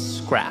you its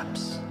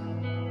scraps.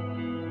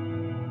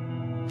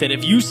 That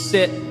if you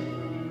sit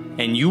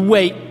and you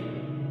wait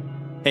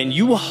and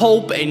you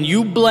hope and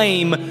you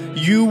blame,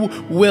 you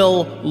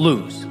will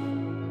lose.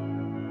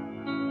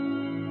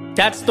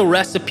 That's the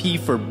recipe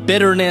for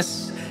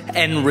bitterness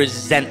and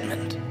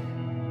resentment.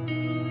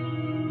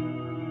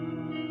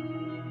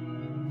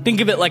 Think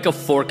of it like a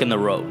fork in the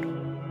road,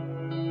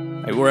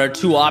 right, where our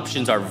two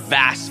options are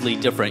vastly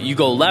different. You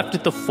go left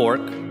at the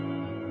fork,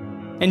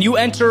 and you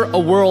enter a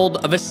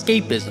world of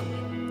escapism,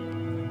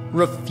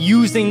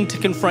 refusing to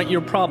confront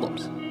your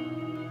problems,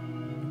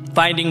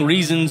 finding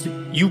reasons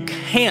you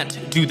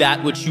can't do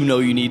that which you know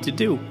you need to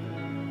do,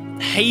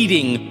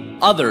 hating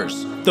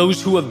others,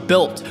 those who have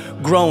built,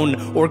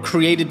 grown, or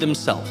created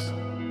themselves.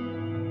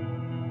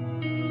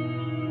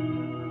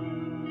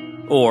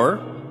 Or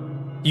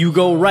you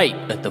go right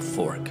at the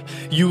fork.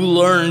 You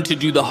learn to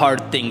do the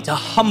hard thing, to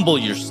humble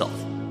yourself,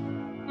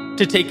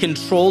 to take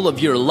control of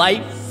your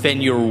life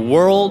and your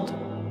world.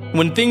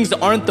 When things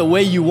aren't the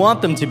way you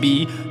want them to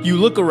be, you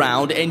look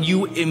around and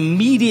you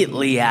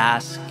immediately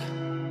ask,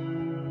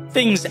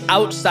 things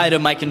outside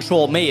of my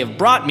control may have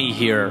brought me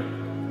here,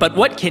 but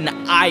what can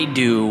I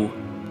do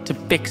to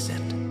fix it?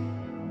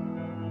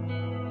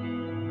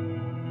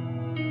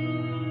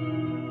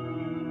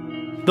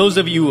 those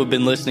of you who have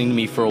been listening to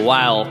me for a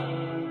while,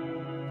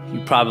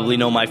 you probably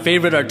know my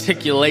favorite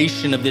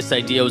articulation of this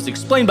idea was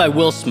explained by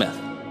Will Smith.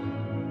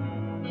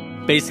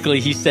 Basically,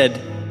 he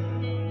said,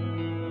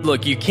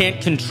 look, you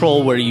can't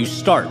control where you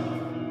start.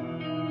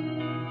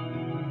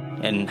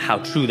 And how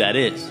true that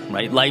is,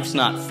 right? Life's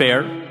not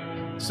fair.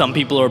 Some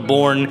people are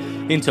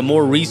born into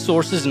more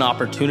resources and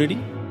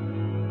opportunity.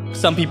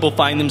 Some people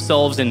find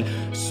themselves in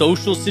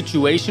social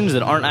situations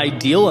that aren't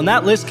ideal, and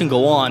that list can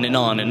go on and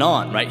on and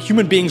on, right?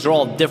 Human beings are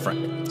all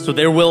different, so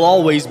there will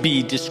always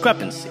be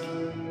discrepancy.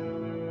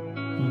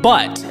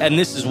 But, and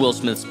this is Will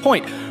Smith's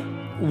point,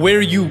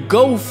 where you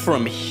go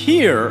from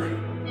here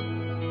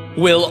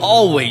will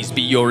always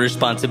be your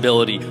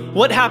responsibility.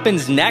 What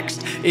happens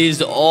next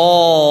is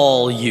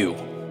all you.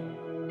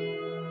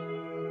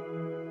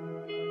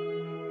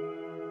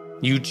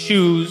 You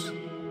choose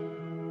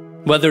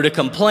whether to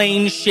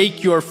complain,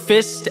 shake your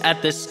fist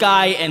at the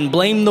sky, and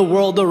blame the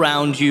world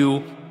around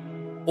you,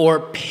 or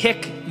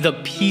pick the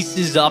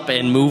pieces up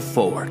and move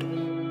forward.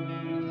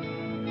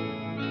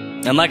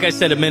 And like I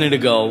said a minute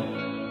ago,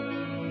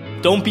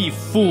 don't be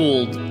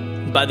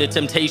fooled by the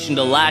temptation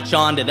to latch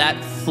on to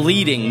that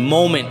fleeting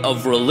moment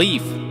of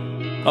relief,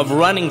 of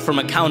running from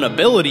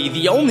accountability.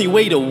 The only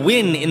way to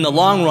win in the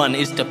long run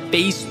is to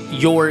face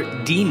your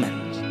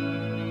demons.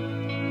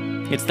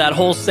 It's that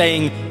whole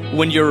saying,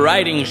 when you're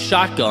riding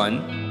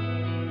shotgun,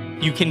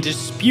 you can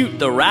dispute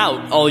the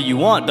route all you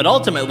want, but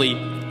ultimately,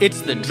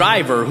 it's the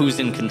driver who's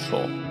in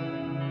control.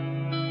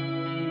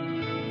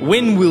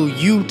 When will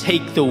you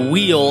take the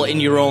wheel in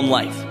your own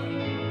life?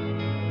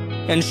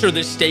 And sure,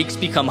 the stakes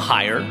become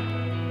higher,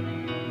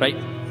 right?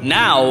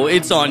 Now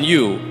it's on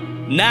you.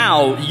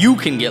 Now you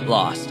can get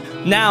lost.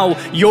 Now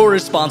you're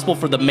responsible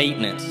for the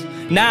maintenance.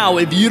 Now,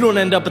 if you don't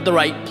end up at the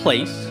right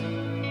place,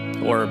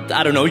 or,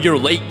 I don't know, you're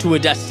late to a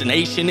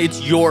destination,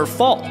 it's your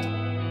fault.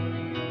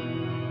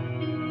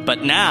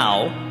 But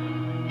now,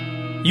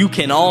 you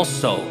can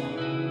also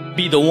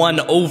be the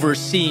one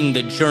overseeing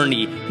the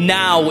journey.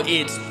 Now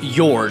it's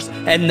yours,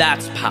 and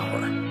that's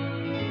power.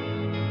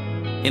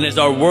 And as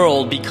our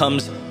world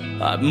becomes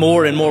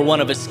more and more one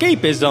of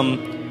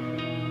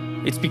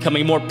escapism, it's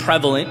becoming more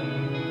prevalent,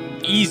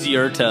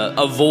 easier to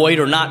avoid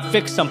or not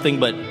fix something,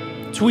 but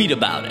tweet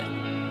about it.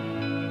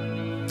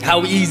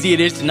 How easy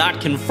it is to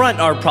not confront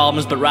our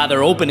problems, but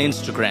rather open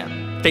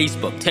Instagram,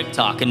 Facebook,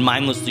 TikTok, and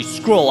mindlessly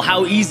scroll.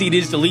 How easy it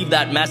is to leave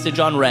that message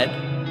unread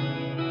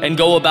and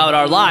go about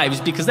our lives,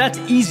 because that's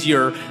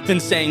easier than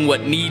saying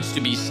what needs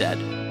to be said.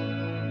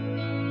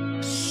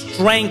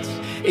 Strength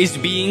is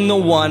being the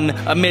one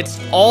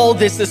amidst all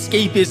this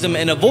escapism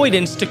and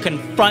avoidance to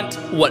confront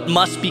what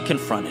must be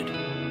confronted.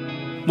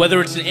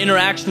 Whether it's an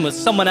interaction with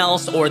someone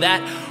else or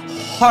that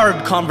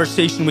hard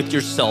conversation with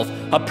yourself,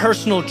 a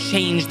personal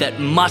change that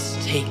must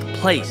take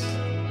place.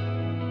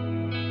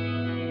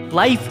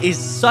 Life is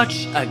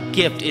such a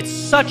gift, it's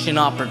such an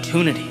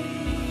opportunity.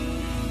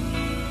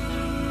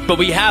 But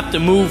we have to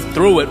move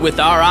through it with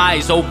our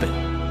eyes open.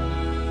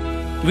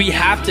 We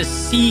have to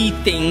see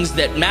things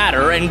that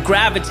matter and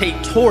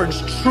gravitate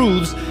towards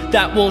truths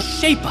that will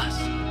shape us.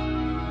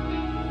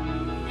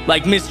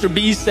 Like Mr.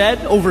 B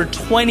said over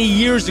 20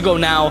 years ago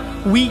now,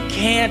 we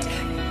can't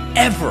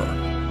ever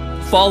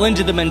fall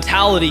into the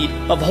mentality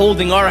of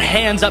holding our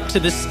hands up to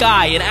the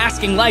sky and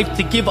asking life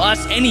to give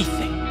us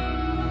anything.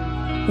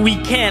 We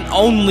can't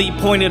only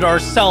point at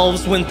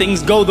ourselves when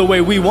things go the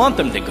way we want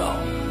them to go.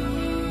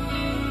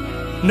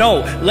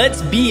 No,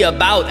 let's be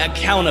about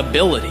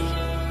accountability,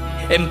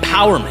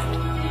 empowerment,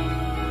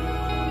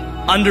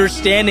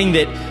 understanding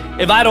that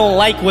if I don't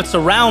like what's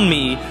around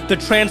me, the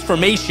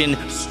transformation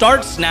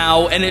starts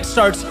now, and it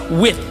starts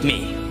with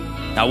me.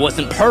 I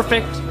wasn't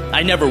perfect,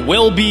 I never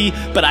will be,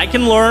 but I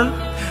can learn,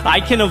 I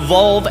can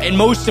evolve, and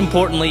most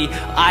importantly,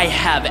 I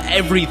have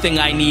everything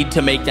I need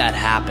to make that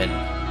happen.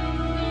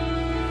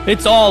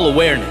 It's all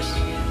awareness.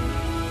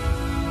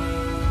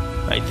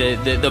 Right?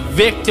 The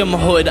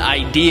victimhood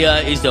idea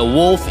is a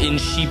wolf in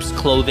sheep's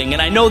clothing,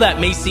 and I know that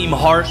may seem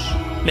harsh,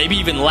 maybe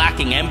even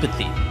lacking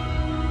empathy.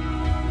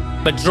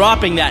 But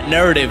dropping that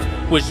narrative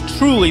was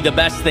truly the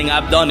best thing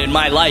I've done in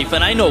my life,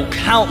 and I know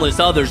countless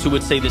others who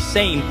would say the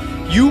same.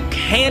 You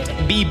can't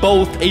be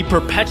both a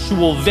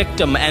perpetual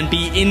victim and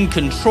be in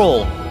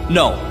control.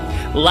 No,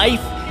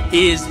 life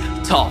is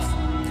tough.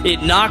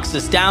 It knocks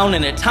us down,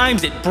 and at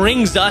times it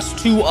brings us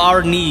to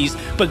our knees.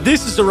 But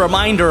this is a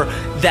reminder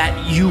that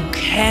you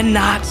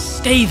cannot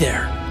stay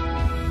there.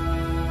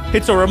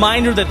 It's a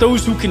reminder that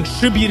those who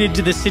contributed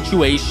to the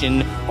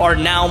situation are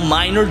now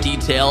minor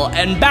detail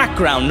and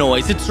background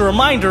noise. It's a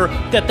reminder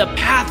that the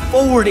path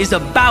forward is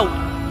about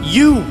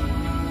you.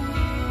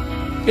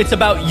 It's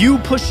about you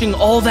pushing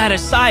all that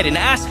aside and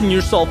asking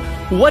yourself,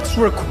 what's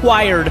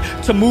required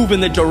to move in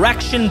the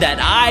direction that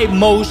I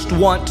most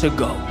want to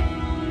go?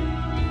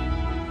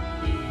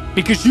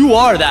 Because you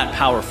are that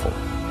powerful.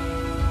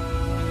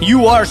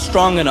 You are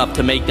strong enough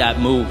to make that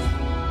move.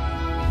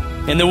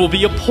 And there will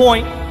be a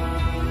point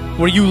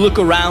where you look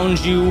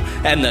around you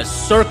and the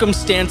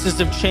circumstances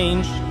have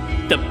changed.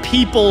 The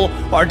people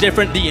are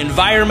different. The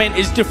environment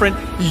is different.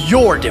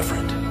 You're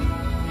different.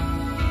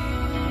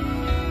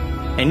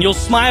 And you'll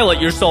smile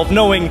at yourself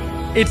knowing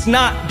it's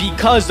not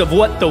because of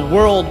what the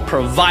world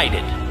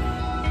provided.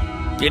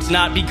 It's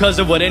not because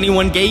of what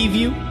anyone gave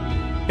you.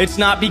 It's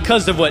not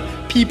because of what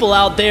people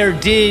out there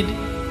did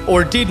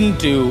or didn't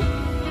do.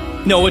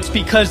 No, it's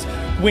because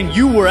when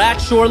you were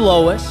at your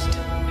lowest,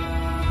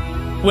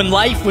 when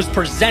life was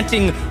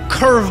presenting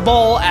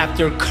curveball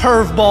after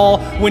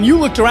curveball, when you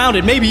looked around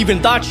and maybe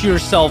even thought to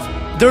yourself,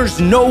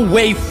 there's no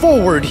way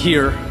forward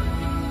here,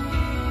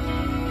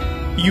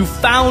 you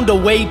found a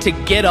way to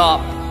get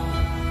up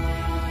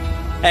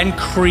and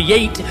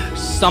create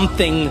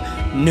something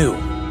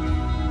new.